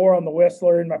declared war on the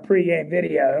Whistler in my pregame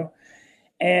video.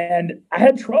 And I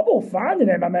had trouble finding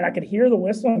him. I mean, I could hear the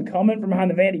whistling coming from behind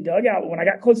the Vandy dugout, but when I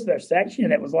got close to their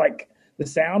section, it was like the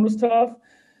sound was tough.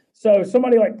 So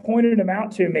somebody like pointed him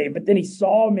out to me, but then he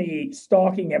saw me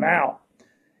stalking him out.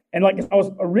 And like, I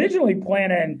was originally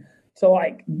planning to,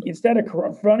 like, instead of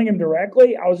confronting him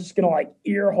directly, I was just going to like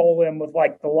ear hole him with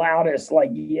like the loudest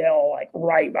like yell, like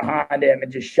right behind him, and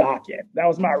just shock him. That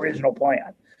was my original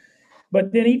plan.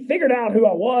 But then he figured out who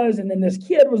I was. And then this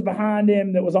kid was behind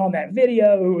him that was on that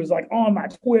video, who was like on my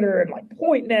Twitter and like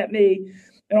pointing at me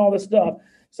and all this stuff.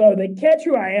 So they catch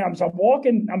who I am. So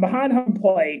I'm behind home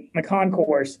plate in the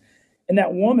concourse, and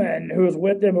that woman who was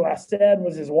with him, who I said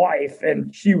was his wife,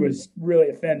 and she was really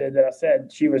offended that I said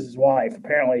she was his wife.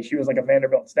 Apparently she was like a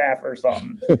Vanderbilt staffer or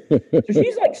something. So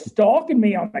she's like stalking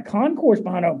me on the concourse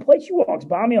behind home plate. She walks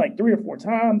by me like 3 or 4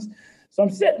 times. So I'm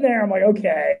sitting there. I'm like,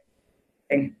 okay.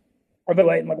 And I've been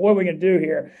waiting. Like, what are we going to do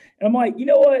here? And I'm like, you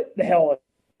know what? The hell.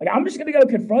 Like, I'm just going to go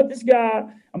confront this guy.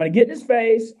 I'm going to get in his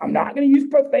face. I'm not going to use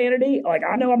profanity. Like,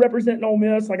 I know I'm representing Ole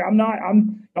Miss. Like, y'all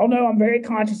know I'm very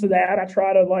conscious of that. I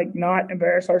try to, like, not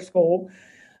embarrass our school.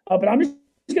 But I'm just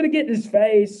going to get in his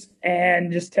face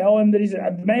and just tell him that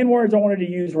the main words I wanted to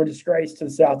use were disgrace to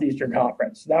the Southeastern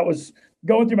Conference. That was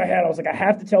going through my head. I was like, I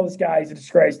have to tell this guy he's a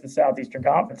disgrace to the Southeastern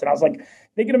Conference. And I was like,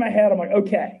 thinking in my head, I'm like,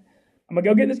 okay, I'm going to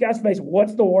go get in this guy's face.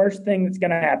 What's the worst thing that's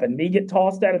going to happen? Me get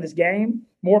tossed out of this game?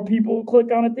 More people will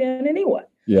click on it then anyway.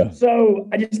 Yeah. So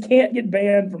I just can't get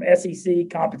banned from SEC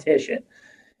competition.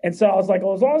 And so I was like,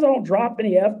 well, as long as I don't drop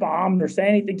any F-bombs or say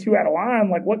anything too out of line,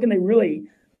 like, what can they really,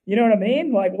 you know what I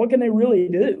mean? Like, what can they really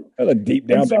do? Deep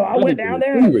down. And so I went down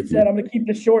there and said, I'm going to keep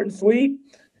this short and sweet.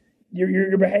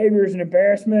 Your behavior is an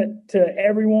embarrassment to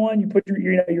everyone. You put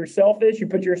you're selfish. You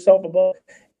put yourself above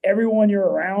everyone you're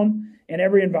around in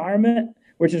every environment,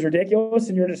 which is ridiculous,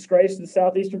 and you're a disgrace to the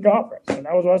Southeastern Conference. And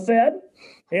that was what I said.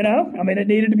 It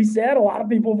needed to be said. A lot of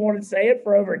people have wanted to say it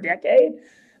for over a decade.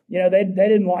 They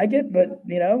didn't like it, but,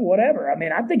 whatever. I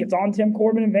mean, I think it's on Tim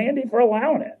Corbin and Vandy for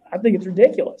allowing it. I think it's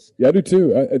ridiculous. Yeah, I do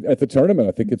too. At the tournament,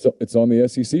 I think it's on the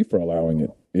SEC for allowing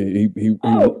it.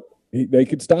 They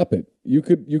could stop it. You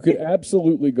could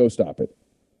absolutely go stop it.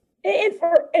 And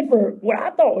for what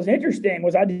I thought was interesting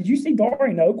was, did you see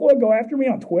Bryan go after me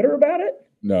on Twitter about it?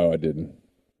 No, I didn't.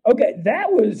 Okay,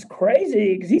 that was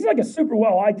crazy because he's like a super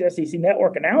well-liked SEC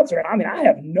network announcer. I mean, I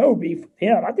have no beef with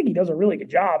him. I think he does a really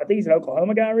good job. I think he's an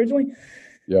Oklahoma guy originally.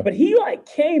 Yeah. But he like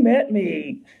came at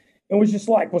me and was just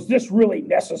like, was this really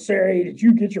necessary? Did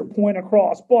you get your point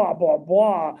across? Blah, blah,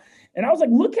 blah. And I was like,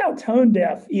 look how tone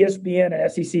deaf ESPN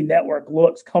and SEC Network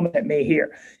looks coming at me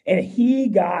here. And he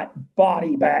got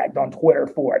body bagged on Twitter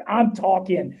for it. I'm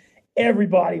talking,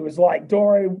 everybody was like,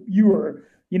 Dory, you were,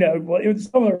 some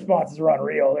of the responses were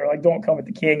unreal. They're like, don't come at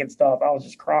the king and stuff. I was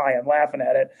just crying, laughing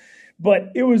at it.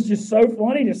 But it was just so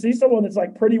funny to see someone that's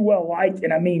like pretty well liked.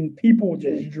 And I mean, people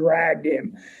just dragged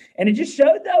him. And it just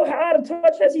showed, though, how out of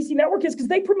touch SEC Network is because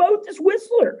they promote this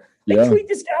Whistler. They treat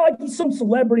this guy like he's some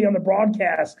celebrity on the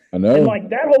broadcast. I know. And like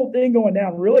that whole thing going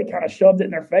down really kind of shoved it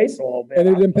in their face a little bit.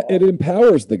 And it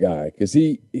empowers the guy because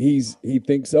he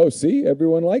thinks, oh, see,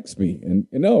 everyone likes me. And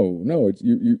no, it's,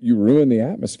 you ruin the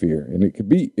atmosphere. And it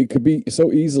could be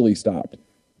so easily stopped.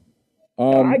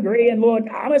 I agree. And look,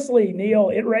 honestly, Neal,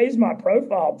 it raised my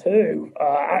profile too.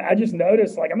 I just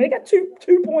noticed, they got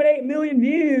 2.8 million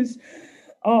views.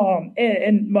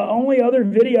 And my only other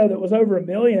video that was over 1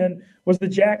 million was the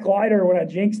Jack Leiter when I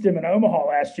jinxed him in Omaha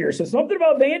last year. So something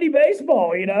about Vandy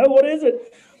baseball, what is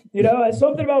it?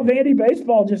 Something about Vandy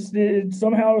baseball just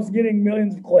somehow is getting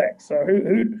millions of clicks. So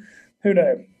who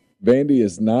knows? Vandy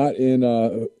is not in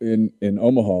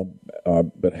Omaha,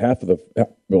 but half of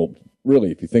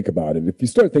really, if you think about it, if you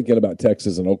start thinking about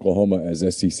Texas and Oklahoma as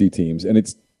SEC teams, and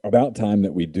it's about time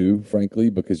that we do,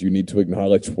 frankly, because you need to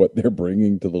acknowledge what they're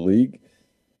bringing to the league.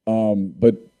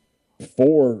 But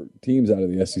 4 teams out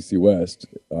of the SEC West,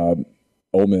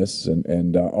 Ole Miss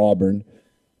and Auburn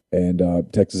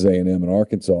and Texas A&M and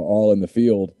Arkansas, all in the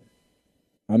field.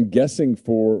 I'm guessing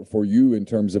for you in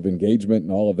terms of engagement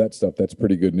and all of that stuff, that's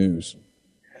pretty good news.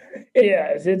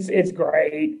 It is. It's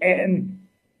great. And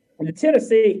the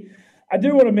Tennessee, I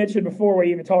do want to mention before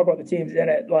we even talk about the teams in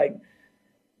it,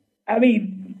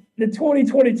 the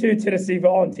 2022 Tennessee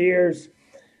Volunteers,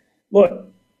 look,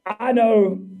 I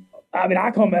know,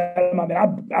 I come at them.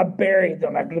 I buried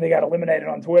them after they got eliminated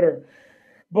on Twitter.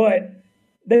 But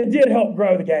they did help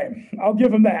grow the game. I'll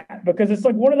give them that because it's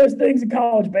like one of those things in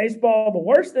college baseball. The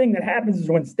worst thing that happens is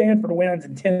when Stanford wins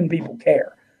and 10 people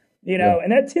care.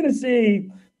 And that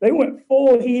Tennessee, they went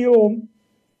full heel.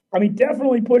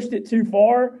 Definitely pushed it too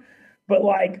far,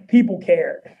 but people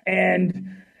cared.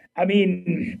 And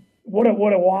what a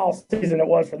wild season it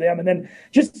was for them. And then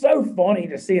just so funny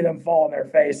to see them fall on their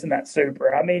face in that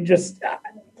Super. Just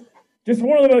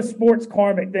one of the most sports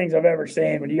karmic things I've ever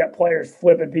seen when you got players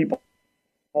flipping people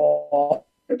off.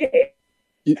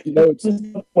 It's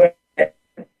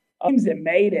teams that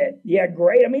made it. Yeah,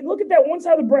 great. Look at that one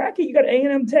side of the bracket. You got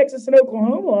A&M, Texas, and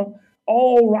Oklahoma,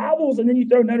 all rivals, and then you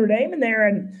throw Notre Dame in there.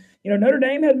 And, Notre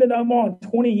Dame hadn't been to Omaha in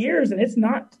 20 years, and it's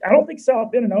not – I don't think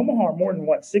South Bend and Omaha are more than,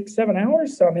 6-7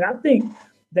 hours? So, I think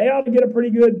they ought to get a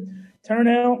pretty good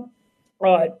turnout.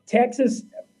 Texas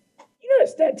 –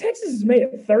 Texas has made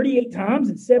it 38 times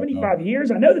in 75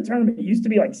 years. I know the tournament used to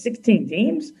be 16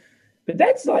 teams, but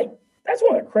that's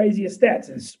one of the craziest stats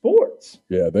in sports.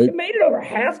 Yeah, they made it over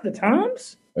half the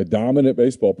times. A dominant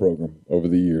baseball program over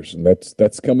the years, and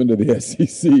that's coming to the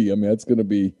SEC. That's going to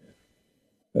be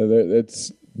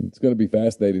it's going to be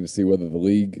fascinating to see whether the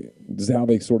league is how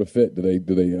they sort of fit. Do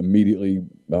they immediately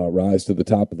rise to the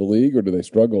top of the league, or do they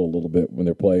struggle a little bit when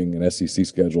they're playing an SEC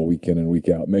schedule week in and week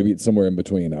out? Maybe it's somewhere in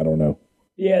between. I don't know.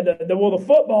 Yeah, the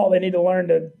football they need to learn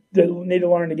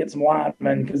to get some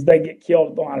linemen because they get killed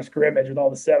at the line of scrimmage with all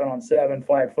the 7-on-7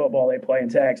 flag football they play in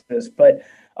Texas. But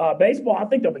baseball, I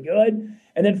think they'll be good.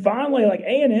 And then finally,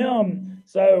 A&M.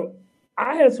 So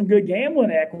I had some good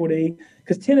gambling equity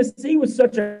because Tennessee was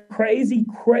such a crazy,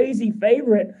 crazy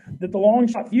favorite that the long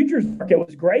shot futures market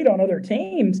was great on other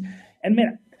teams. And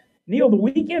man, Neal, the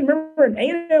weekend, remember,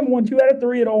 A&M won 2 out of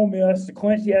 3 at Ole Miss to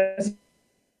clinch the SEC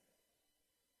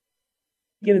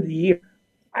of the year.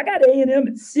 I got A&M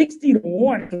at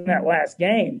 60-1 in that last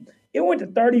game. It went to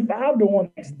 35-1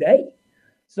 the next day.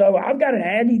 So I've got an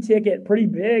Aggie ticket pretty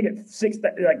big at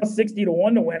 60-1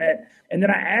 to win it, and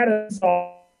then I added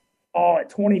all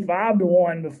at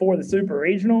 25-1 before the Super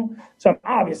Regional. So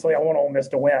obviously I want Ole Miss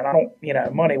to win. I don't,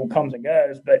 money comes and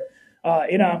goes, but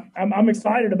I'm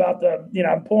excited about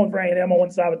I'm pulling for A&M on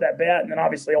one side with that bet, and then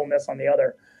obviously Ole Miss on the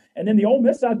other. And then the Ole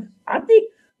Miss side, I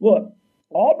think, look,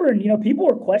 Auburn, people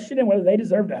were questioning whether they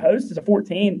deserved to host as a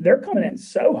 14. They're coming in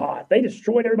so hot. They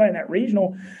destroyed everybody in that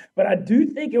regional. But I do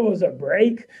think it was a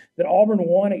break that Auburn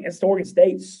won against Oregon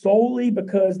State solely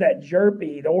because that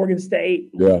Jerpy, the Oregon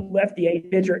State lefty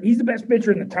pitcher, he's the best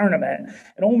pitcher in the tournament.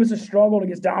 And Ole Miss has struggled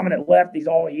against dominant lefties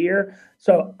all year.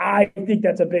 So I think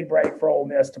that's a big break for Ole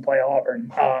Miss to play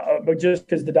Auburn, but just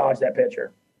because to dodge that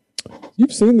pitcher.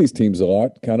 You've seen these teams a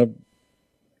lot, kind of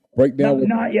Break down.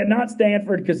 Not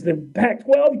Stanford, because the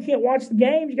Pac-12, you can't watch the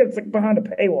games. You got to sit behind a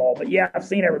paywall. But, yeah, I've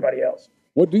seen everybody else.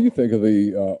 What do you think of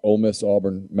the Ole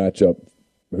Miss-Auburn matchup?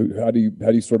 How do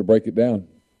you sort of break it down?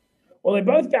 Well, they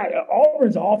both got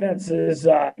Auburn's offenses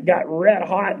got red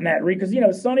hot in that because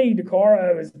Sonny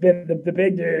DeCaro has been the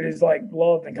big dude who's like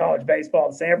loved in college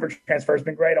baseball. The Stanford transfer has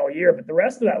been great all year, but the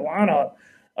rest of that lineup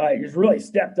has really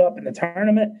stepped up in the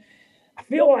tournament. I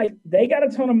feel like they got a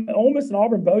ton of Ole Miss and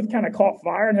Auburn both kind of caught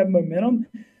fire and have momentum,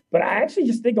 but I actually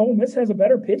just think Ole Miss has a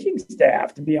better pitching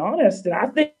staff, to be honest. And I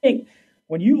think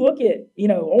when you look at,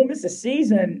 Ole Miss's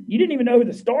season, you didn't even know who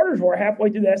the starters were halfway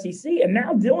through the SEC. And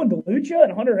now Dylan DeLucia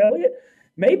and Hunter Elliott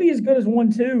may be as good as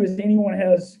 1-2 as anyone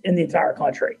has in the entire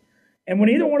country. And when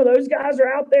either one of those guys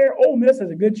are out there, Ole Miss has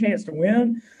a good chance to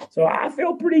win. So I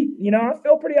feel pretty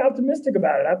optimistic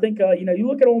about it. I think, you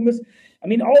look at Ole Miss. I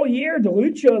mean, all year,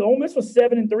 DeLucia, Ole Miss was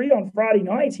 7-3 on Friday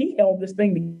nights. He held this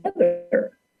thing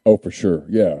together. Oh, for sure.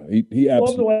 Yeah. He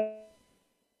absolutely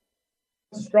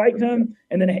strike him,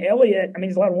 and then Elliott,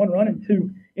 he's allowed 1 run in 2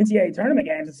 NCAA tournament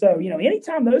games. And so,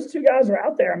 anytime those two guys are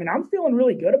out there, I'm feeling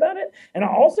really good about it. And I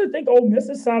also think Ole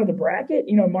Miss's side of the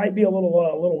bracket, might be a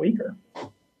little weaker.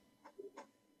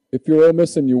 If you're Ole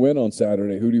Miss and you win on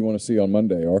Saturday, who do you want to see on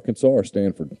Monday, Arkansas or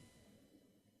Stanford?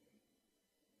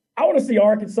 I want to see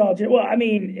Arkansas. Well, I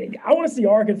want to see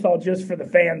Arkansas just for the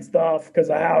fan stuff because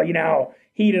of how,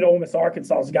 heated Ole Miss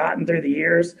Arkansas has gotten through the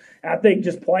years. And I think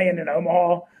just playing in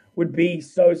Omaha would be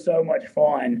so much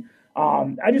fun.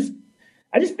 I just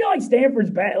feel like Stanford's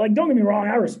bad. Like, don't get me wrong,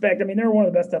 I respect. They're one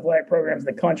of the best athletic programs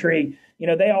in the country.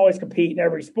 They always compete in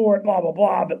every sport, blah, blah,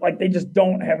 blah, but they just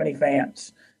don't have any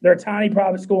fans. They're a tiny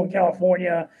private school in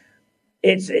California.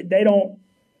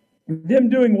 Them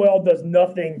doing well does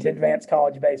nothing to advance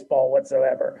college baseball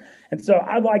whatsoever. And so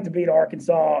I'd like to beat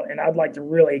Arkansas, and I'd like to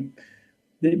really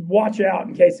watch out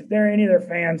in case if any of their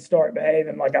fans start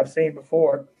behaving like I've seen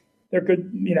before. There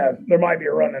might be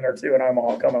a run in or two in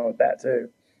Omaha coming with that too.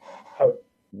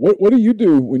 What do you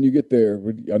do when you get there?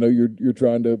 I know you're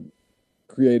trying to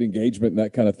create engagement and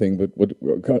that kind of thing, but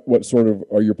what sort of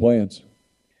are your plans?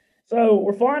 So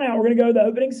we're flying out. We're going to go to the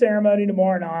opening ceremony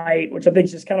tomorrow night, which I think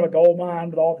is just kind of a gold mine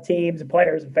with all the teams and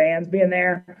players and fans being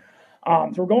there.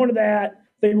 So we're going to that.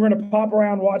 I think we're going to pop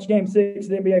around, watch Game 6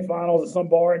 of the NBA Finals at some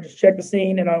bar and just check the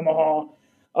scene in Omaha.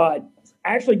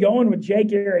 Actually going with Jake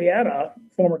Arrieta,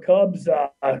 former Cubs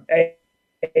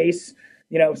ace,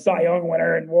 Cy Young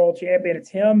winner and world champion. It's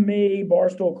him, me,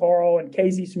 Barstool Carl, and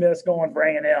Casey Smith's going for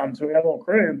A&M. So we have a little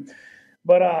crew.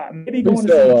 But maybe going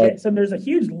to so there's a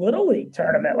huge Little League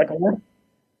tournament.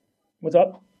 What's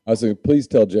up? I was saying, please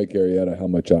tell Jake Arrieta how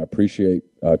much I appreciate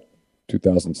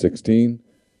 2016,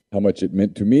 how much it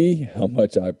meant to me, how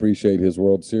much I appreciate his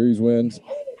World Series wins.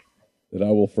 That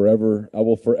I will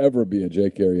forever be a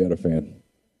Jake Arrieta fan.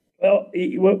 Well,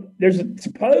 there's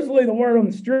supposedly the word on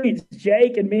the streets.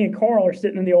 Jake and me and Carl are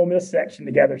sitting in the Ole Miss section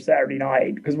together Saturday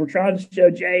night because we're trying to show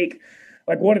Jake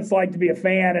what it's like to be a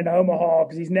fan in Omaha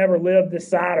because he's never lived this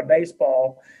side of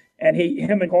baseball. And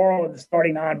him and Carl are the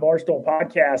Starting 9 Barstool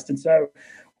podcast. And so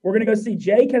we're going to go see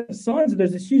Jake and his sons.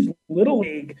 There's this huge Little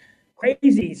League,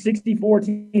 crazy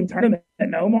 64-team tournament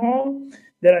in Omaha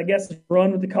that I guess is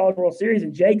run with the College World Series.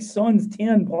 And Jake's son's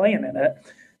 10 playing in it.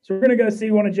 So we're going to go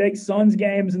see one of Jake's son's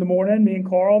games in the morning, me and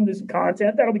Carl, and do some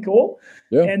content. That'll be cool.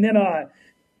 Yeah. And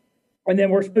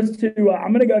then we're supposed to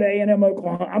I'm going to go to A&M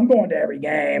Oklahoma. I'm going to every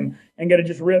game and going to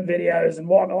just rip videos and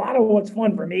walk. A lot of what's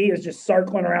fun for me is just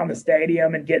circling around the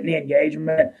stadium and getting the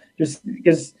engagement just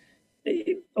because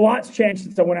a lot's changed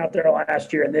since I went out there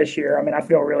last year and this year. I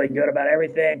feel really good about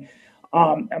everything. But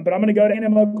I'm going to go to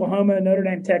A&M Oklahoma, Notre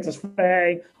Dame, Texas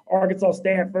A&M, Arkansas,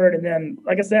 Stanford. And then,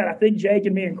 like I said, I think Jake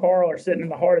and me and Carl are sitting in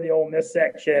the heart of the Ole Miss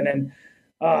section. And,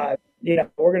 we're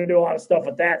going to do a lot of stuff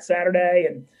with that Saturday.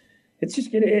 And it's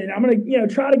just I'm going to,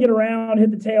 try to get around,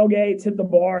 hit the tailgates, hit the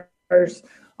bars,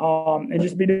 and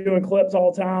just be doing clips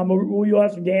all the time. You'll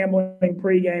have some gambling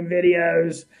pregame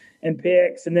videos and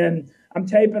picks. And then I'm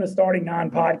taping a Starting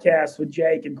 9 podcast with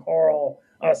Jake and Carl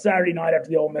Saturday night after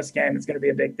the Ole Miss game. It's going to be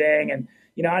a big thing. And,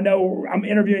 I know I'm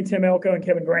interviewing Tim Elko and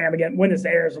Kevin Graham again. When this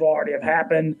airs, it'll already have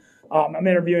happened. I'm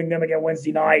interviewing them again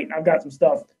Wednesday night. And I've got some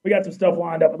stuff. We got some stuff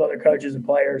lined up with other coaches and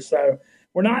players. So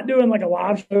we're not doing a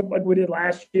live show like we did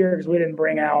last year because we didn't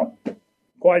bring out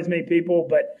quite as many people.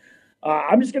 But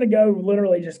I'm just going to go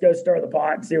stir the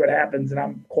pot and see what happens. And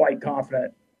I'm quite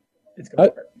confident it's going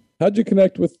to work. How'd you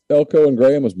connect with Elko and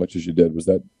Graham as much as you did? Was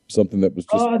that something that was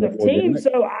just the team?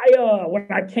 So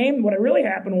what really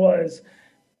happened was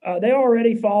they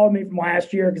already followed me from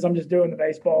last year because I'm just doing the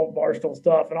baseball Barstool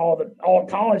stuff, and all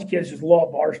college kids just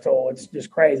love Barstool. It's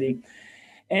just crazy.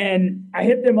 And I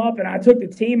hit them up, and I took the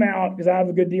team out because I have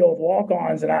a good deal with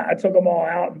walk-ons, and I took them all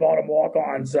out and bought them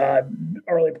walk-ons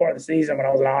early part of the season when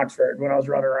I was in Oxford, when I was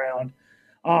running around.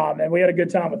 And we had a good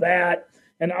time with that.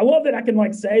 And I love that I can,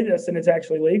 like, say this and it's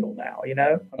actually legal now, you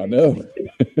know? I know.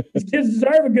 These kids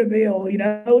deserve a good deal, you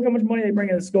know? Look how much money they bring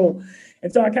into school.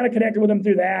 And so I kind of connected with them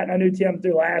through that. And I knew Tim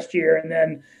through last year. And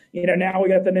then, you know, now we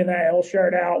got the NIL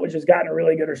shirt out, which has gotten a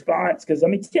really good response because, I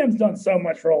mean, Tim's done so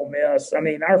much for Ole Miss. I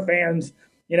mean, our fans,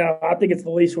 you know, I think it's the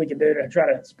least we can do to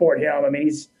try to support him. I mean,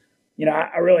 he's, you know,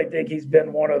 I really think he's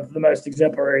been one of the most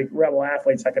exemplary Rebel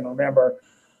athletes I can remember.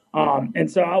 And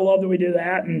so I love that we do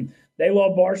that. And they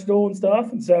love Barstool and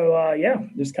stuff. And so,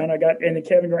 just kind of got into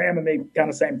Kevin Graham and me, kind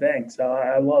of same thing. So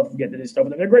I love getting to do stuff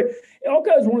with them. They're great.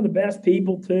 Elko is one of the best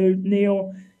people, too,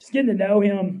 Neal. Just getting to know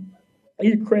him.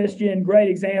 He's a Christian, great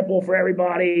example for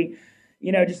everybody.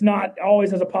 You know, just not always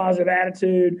has a positive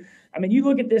attitude. I mean, you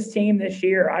look at this team this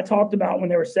year. I talked about when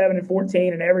they were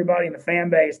 7-14 and everybody in the fan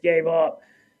base gave up.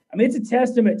 I mean, it's a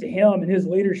testament to him and his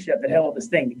leadership that held this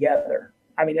thing together.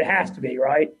 I mean, it has to be,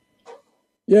 right?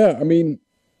 Yeah, I mean,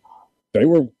 they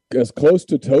were as close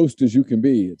to toast as you can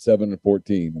be at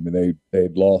 7-14. I mean, they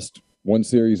had lost one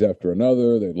series after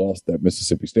another. They lost that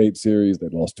Mississippi State series. They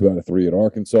lost 2 out of 3 at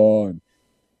Arkansas, and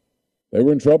they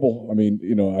were in trouble. I mean,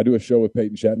 you know, I do a show with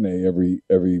Peyton Chatney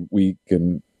every week,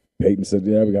 and Peyton said,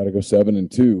 "Yeah, we got to go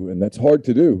 7-2," and that's hard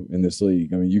to do in this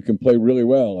league. I mean, you can play really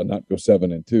well and not go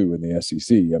 7-2 in the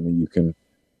SEC. I mean, you can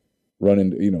run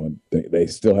into, you know, they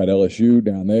still had LSU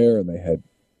down there, and they had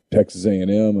Texas A&M.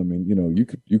 I mean, you know,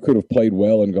 you could have played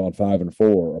well and gone 5-4,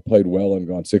 or played well and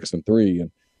gone 6-3,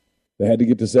 and they had to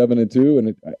get to 7-2,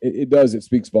 and it does. It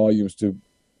speaks volumes to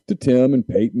Tim and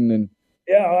Peyton, and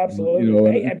yeah, absolutely. You know,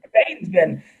 and Peyton's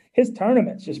been, his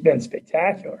tournament's just been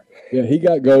spectacular. Yeah, he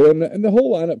got going, and the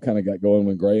whole lineup kind of got going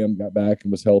when Graham got back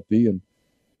and was healthy, and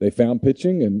they found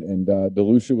pitching, and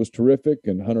DeLucia was terrific,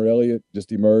 and Hunter Elliott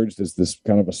just emerged as this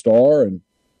kind of a star, and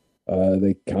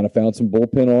they kind of found some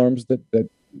bullpen arms that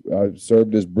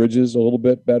served as bridges a little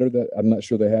bit better that I'm not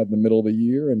sure they had in the middle of the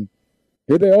year, and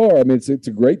here they are. I mean, it's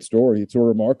a great story. It's a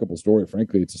remarkable story.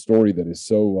 Frankly, it's a story that is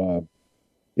so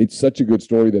it's such a good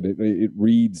story that it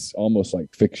reads almost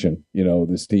like fiction. You know,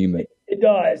 this team that it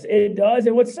does.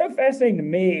 And what's so fascinating to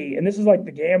me, and this is like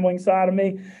the gambling side of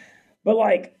me, but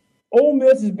like Ole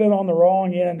Miss has been on the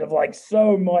wrong end of like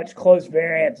so much close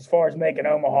variance as far as making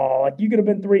Omaha. Like you could have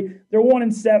been 3. They're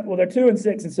 1-7. Well, they're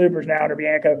 2-6 in Supers now under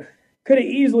Bianco. Could have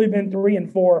easily been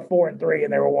 3-4 or 4-3,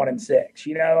 and they were 1-6.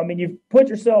 You know, I mean, you've put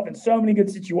yourself in so many good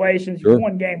situations. You've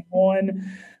won game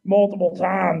 1 multiple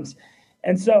times.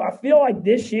 And so I feel like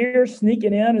this year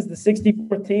sneaking in as the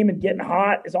 64th team and getting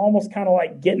hot is almost kind of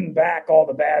like getting back all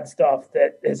the bad stuff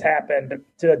that has happened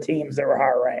to teams that were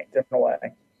higher ranked in a way.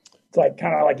 It's like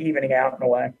kind of like evening out in a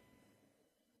way.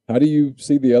 How do you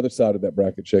see the other side of that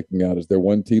bracket shaking out? Is there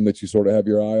one team that you sort of have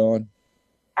your eye on?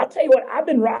 I'll tell you what, I've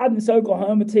been riding this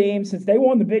Oklahoma team since they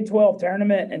won the Big 12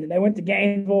 tournament, and then they went to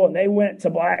Gainesville and they went to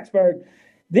Blacksburg.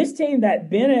 This team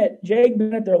that Jake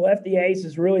Bennett, their lefty ace,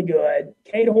 is really good.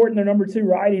 Cade Horton, their number 2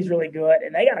 righty, is really good.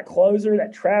 And they got a closer,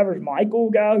 that Travers Michael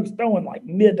guy, who's throwing like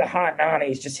mid to high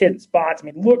 90s, just hitting spots. I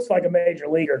mean, looks like a major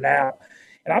leaguer now.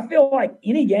 And I feel like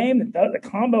any game that the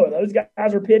combo of those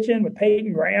guys are pitching with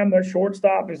Peyton Graham, their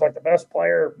shortstop, who's like the best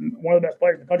player, one of the best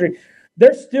players in the country,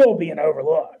 they're still being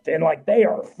overlooked. And like they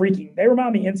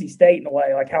remind me of NC State in a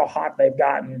way, like how hot they've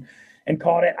gotten and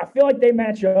caught it. I feel like they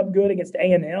match up good against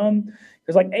A&M.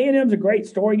 Because, like, A&M's a great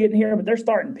story getting here, but their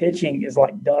starting pitching is,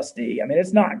 like, dusty. I mean,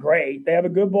 it's not great. They have a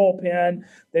good bullpen.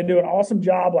 They do an awesome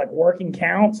job, like, working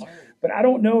counts. But I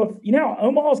don't know if – you know,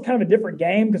 Omaha's kind of a different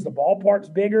game because the ballpark's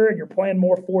bigger and you're playing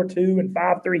more 4-2 and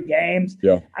 5-3 games.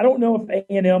 Yeah. I don't know if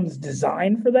A&M's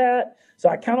designed for that. So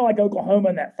I kind of like Oklahoma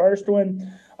in that first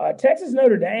one.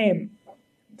 Texas-Notre Dame.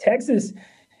 Texas,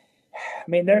 I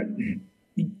mean, they're –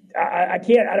 I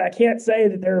can't say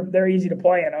that they're easy to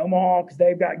play in Omaha because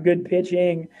they've got good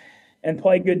pitching and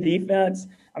play good defense.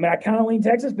 I mean, I kind of lean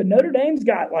Texas, but Notre Dame's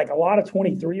got like a lot of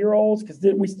 23-year-olds because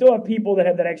we still have people that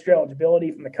have that extra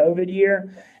eligibility from the COVID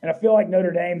year. And I feel like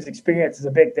Notre Dame's experience is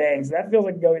a big thing. So that feels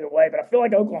like it can go either way. But I feel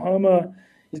like Oklahoma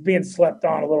is being slept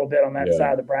on a little bit on that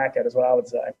side of the bracket is what I would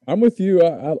say. I'm with you.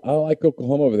 I like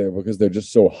Oklahoma over there because they're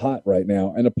just so hot right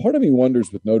now. And a part of me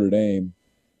wonders with Notre Dame,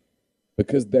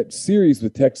 because that series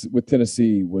with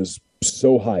Tennessee was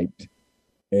so hyped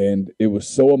and it was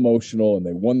so emotional, and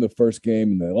they won the first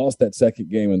game and they lost that second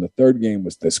game, and the third game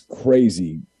was this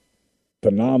crazy,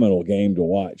 phenomenal game to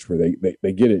watch where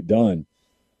they get it done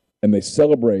and they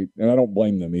celebrate, and I don't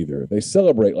blame them either. They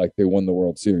celebrate like they won the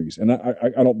World Series, and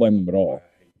I don't blame them at all.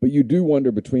 But you do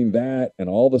wonder between that and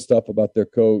all the stuff about their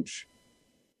coach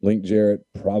Link Jarrett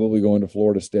probably going to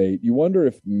Florida State. You wonder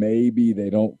if maybe they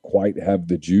don't quite have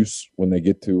the juice when they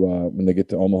get to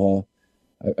Omaha.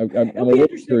 I'm a little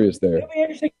curious there. It'll be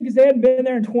interesting because they haven't been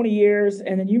there in 20 years.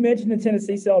 And then you mentioned the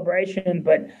Tennessee celebration,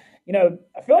 but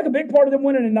I feel like a big part of them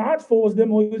winning in Knoxville was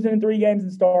them losing in 3 games in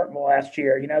Starkville last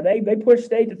year. They pushed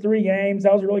State to 3 games.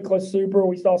 That was a really close Super.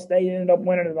 We saw State ended up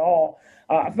winning it all.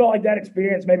 I felt like that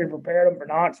experience maybe prepared them for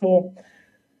Knoxville.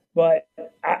 But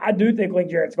I do think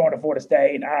Link Jarrett's going to Florida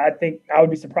State. I think I would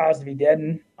be surprised if he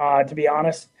didn't, to be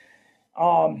honest.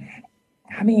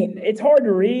 It's hard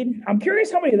to read. I'm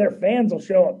curious how many of their fans will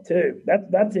show up, too.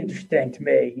 That's interesting to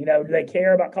me. Do they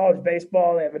care about college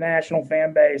baseball? They have a national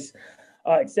fan base,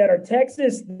 et cetera.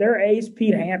 Texas, their ace,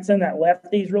 Pete Hansen, that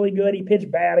lefty's really good. He pitched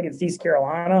bad against East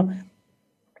Carolina.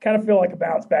 I kind of feel like a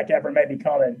bounce-back effort may be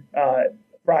coming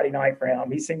Friday night for him.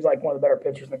 He seems like one of the better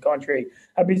pitchers in the country.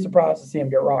 I'd be surprised to see him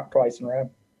get rocked twice in a row.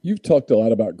 You've talked a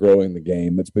lot about growing the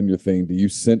game. That's been your thing. Do you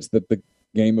sense that the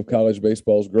game of college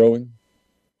baseball is growing?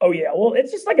 Oh, yeah. Well,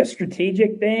 it's just like a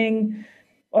strategic thing.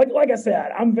 Like I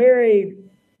said, I'm very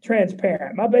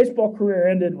transparent. My baseball career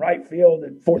ended in right field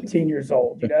at 14 years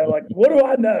old. What do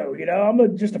I know?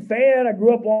 I'm just a fan. I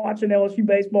grew up watching LSU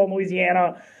baseball in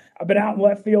Louisiana. I've been out in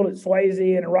left field at Swayze,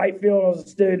 and in right field I was a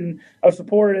student. I've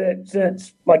supported it since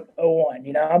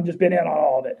 2001. I've just been in on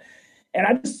all of it. And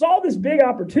I just saw this big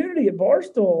opportunity at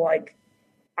Barstool.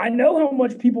 I know how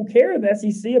much people care in the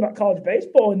SEC about college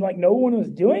baseball, and no one was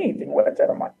doing anything with it.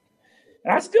 And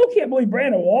I still can't believe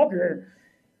Brandon Walker,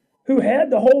 who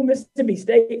had the whole Mississippi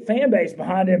State fan base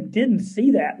behind him, didn't see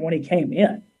that when he came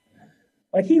in.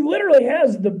 He literally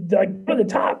has one of the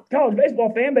top college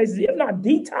baseball fan bases, if not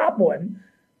the top one.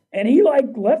 And he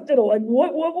left it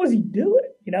what was he doing?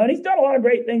 And he's done a lot of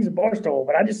great things at Barstool,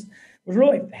 but I just was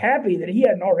really happy that he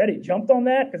hadn't already jumped on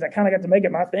that because I kind of got to make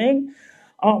it my thing.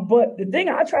 But the thing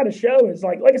I try to show is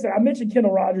like I said, I mentioned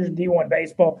Kendall Rogers in D1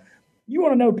 baseball. You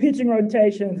want to know pitching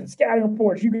rotations and scouting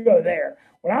reports, you can go there.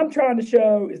 What I'm trying to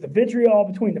show is the vitriol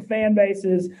between the fan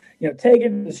bases,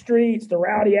 taking the streets, the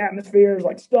rowdy atmospheres,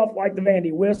 stuff like the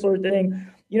Vandy Whistler thing.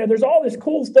 There's all this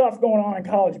cool stuff going on in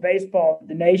college baseball that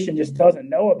the nation just doesn't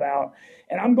know about.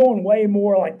 And I'm going way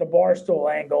more like the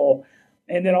Barstool angle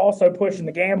and then also pushing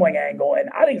the gambling angle. And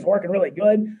I think it's working really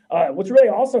good. What's really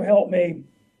also helped me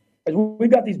is we've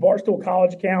got these Barstool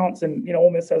college accounts, and, Ole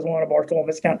Miss has one, a Barstool Ole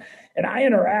Miss account. And I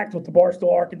interact with the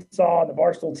Barstool Arkansas and the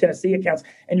Barstool Tennessee accounts,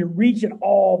 and you're reaching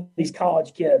all these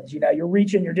college kids. You're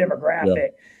reaching your demographic.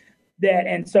 Yeah.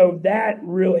 And so that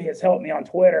really has helped me on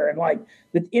Twitter. And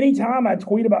anytime I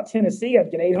tweet about Tennessee,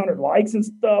 I'd get 800 likes and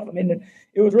stuff.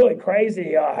 It was really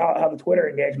crazy how the Twitter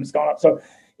engagement's gone up. So,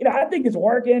 I think it's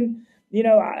working.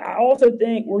 I also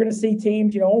think we're going to see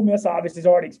teams, Ole Miss obviously has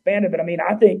already expanded, but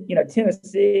I think,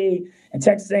 Tennessee and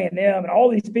Texas A&M and all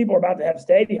these people are about to have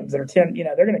stadiums that are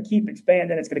they're going to keep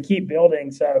expanding. It's going to keep building.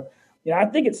 So, I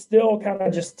think it's still kind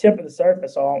of just tip of the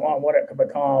surface on what it could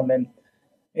become. And,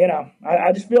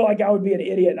 I just feel like I would be an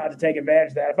idiot not to take advantage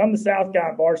of that. If I'm the South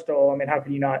guy in Barstool, how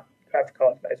can you not draft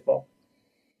college baseball?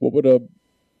 What would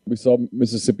we saw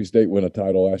Mississippi State win a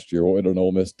title last year. What would an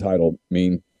Ole Miss title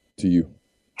mean to you?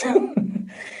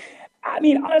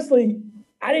 Honestly,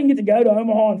 I didn't get to go to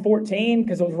Omaha in 2014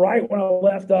 because it was right when I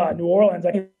left New Orleans.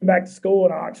 I came back to school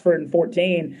in Oxford in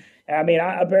 2014.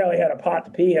 I barely had a pot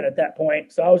to pee in at that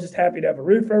point. So I was just happy to have a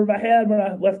roof over my head when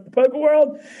I left the poker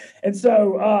world. And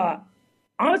so,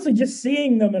 honestly, just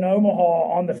seeing them in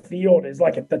Omaha on the field is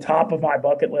at the top of my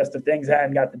bucket list of things I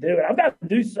hadn't got to do. And I've got to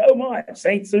do so much.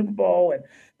 Saints Super Bowl and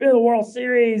been to the World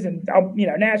Series and,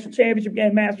 national championship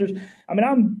game, Masters. I'm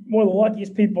one of the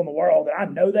luckiest people in the world, and I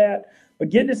know that. But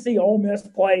getting to see Ole Miss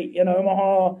play in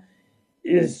Omaha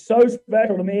is so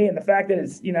special to me. And the fact that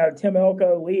it's, Tim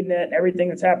Elko leading it and everything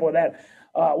that's happened with that.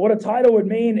 What a title would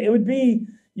mean, it would be,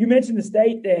 you mentioned the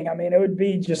state thing. It would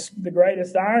be just the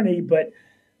greatest irony, but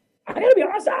I got to be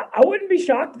honest, I wouldn't be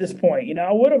shocked at this point.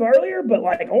 I would have earlier, but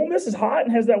Ole Miss is hot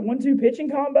and has that 1-2 pitching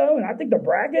combo. And I think the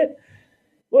bracket,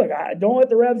 look, I don't let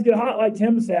the Rebs get hot like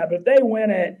Tim said, but if they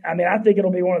win it, I think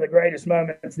it'll be one of the greatest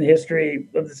moments in the history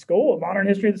of the school, modern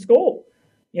history of the school.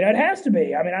 It has to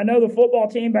be. I know the football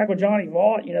team back with Johnny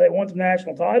Vaught, they won some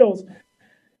national titles.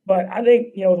 But I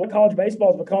think, with college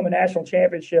baseball has become a national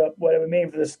championship, what it would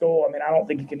mean for the school, I don't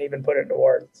think you can even put it into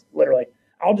words, literally.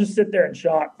 I'll just sit there in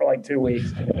shock for 2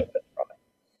 weeks.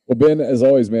 Well, Ben, as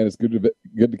always, man, it's good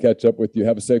to catch up with you.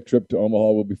 Have a safe trip to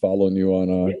Omaha. We'll be following you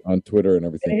on Twitter and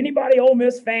everything. And anybody Ole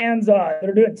Miss fans that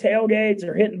are doing tailgates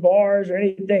or hitting bars or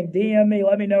anything, DM me.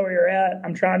 Let me know where you're at.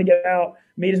 I'm trying to get out,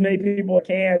 meet as many people as I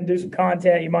can, do some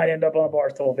content. You might end up on a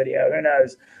Barstool video. Who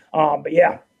knows? But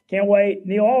yeah, Can't wait.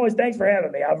 Neal, always thanks for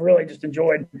having me. I've really just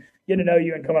enjoyed getting to know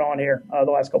you and coming on here the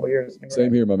last couple of years.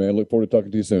 Same here, my man. Look forward to talking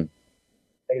to you soon.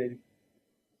 Take it easy.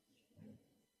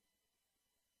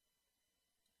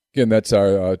 Again, that's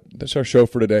our show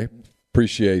for today.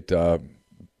 Appreciate Ben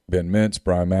Mintz,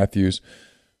 Brian Matthews.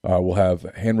 We'll have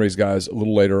hand-raised guys a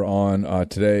little later on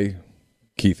today.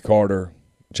 Keith Carter,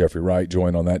 Jeffrey Wright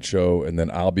join on that show, and then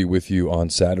I'll be with you on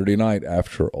Saturday night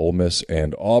after Ole Miss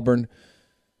and Auburn.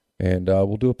 And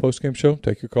we'll do a post-game show,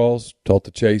 take your calls, talk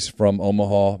to Chase from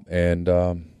Omaha, and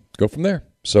go from there.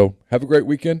 So have a great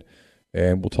weekend,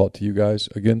 and we'll talk to you guys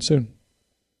again soon.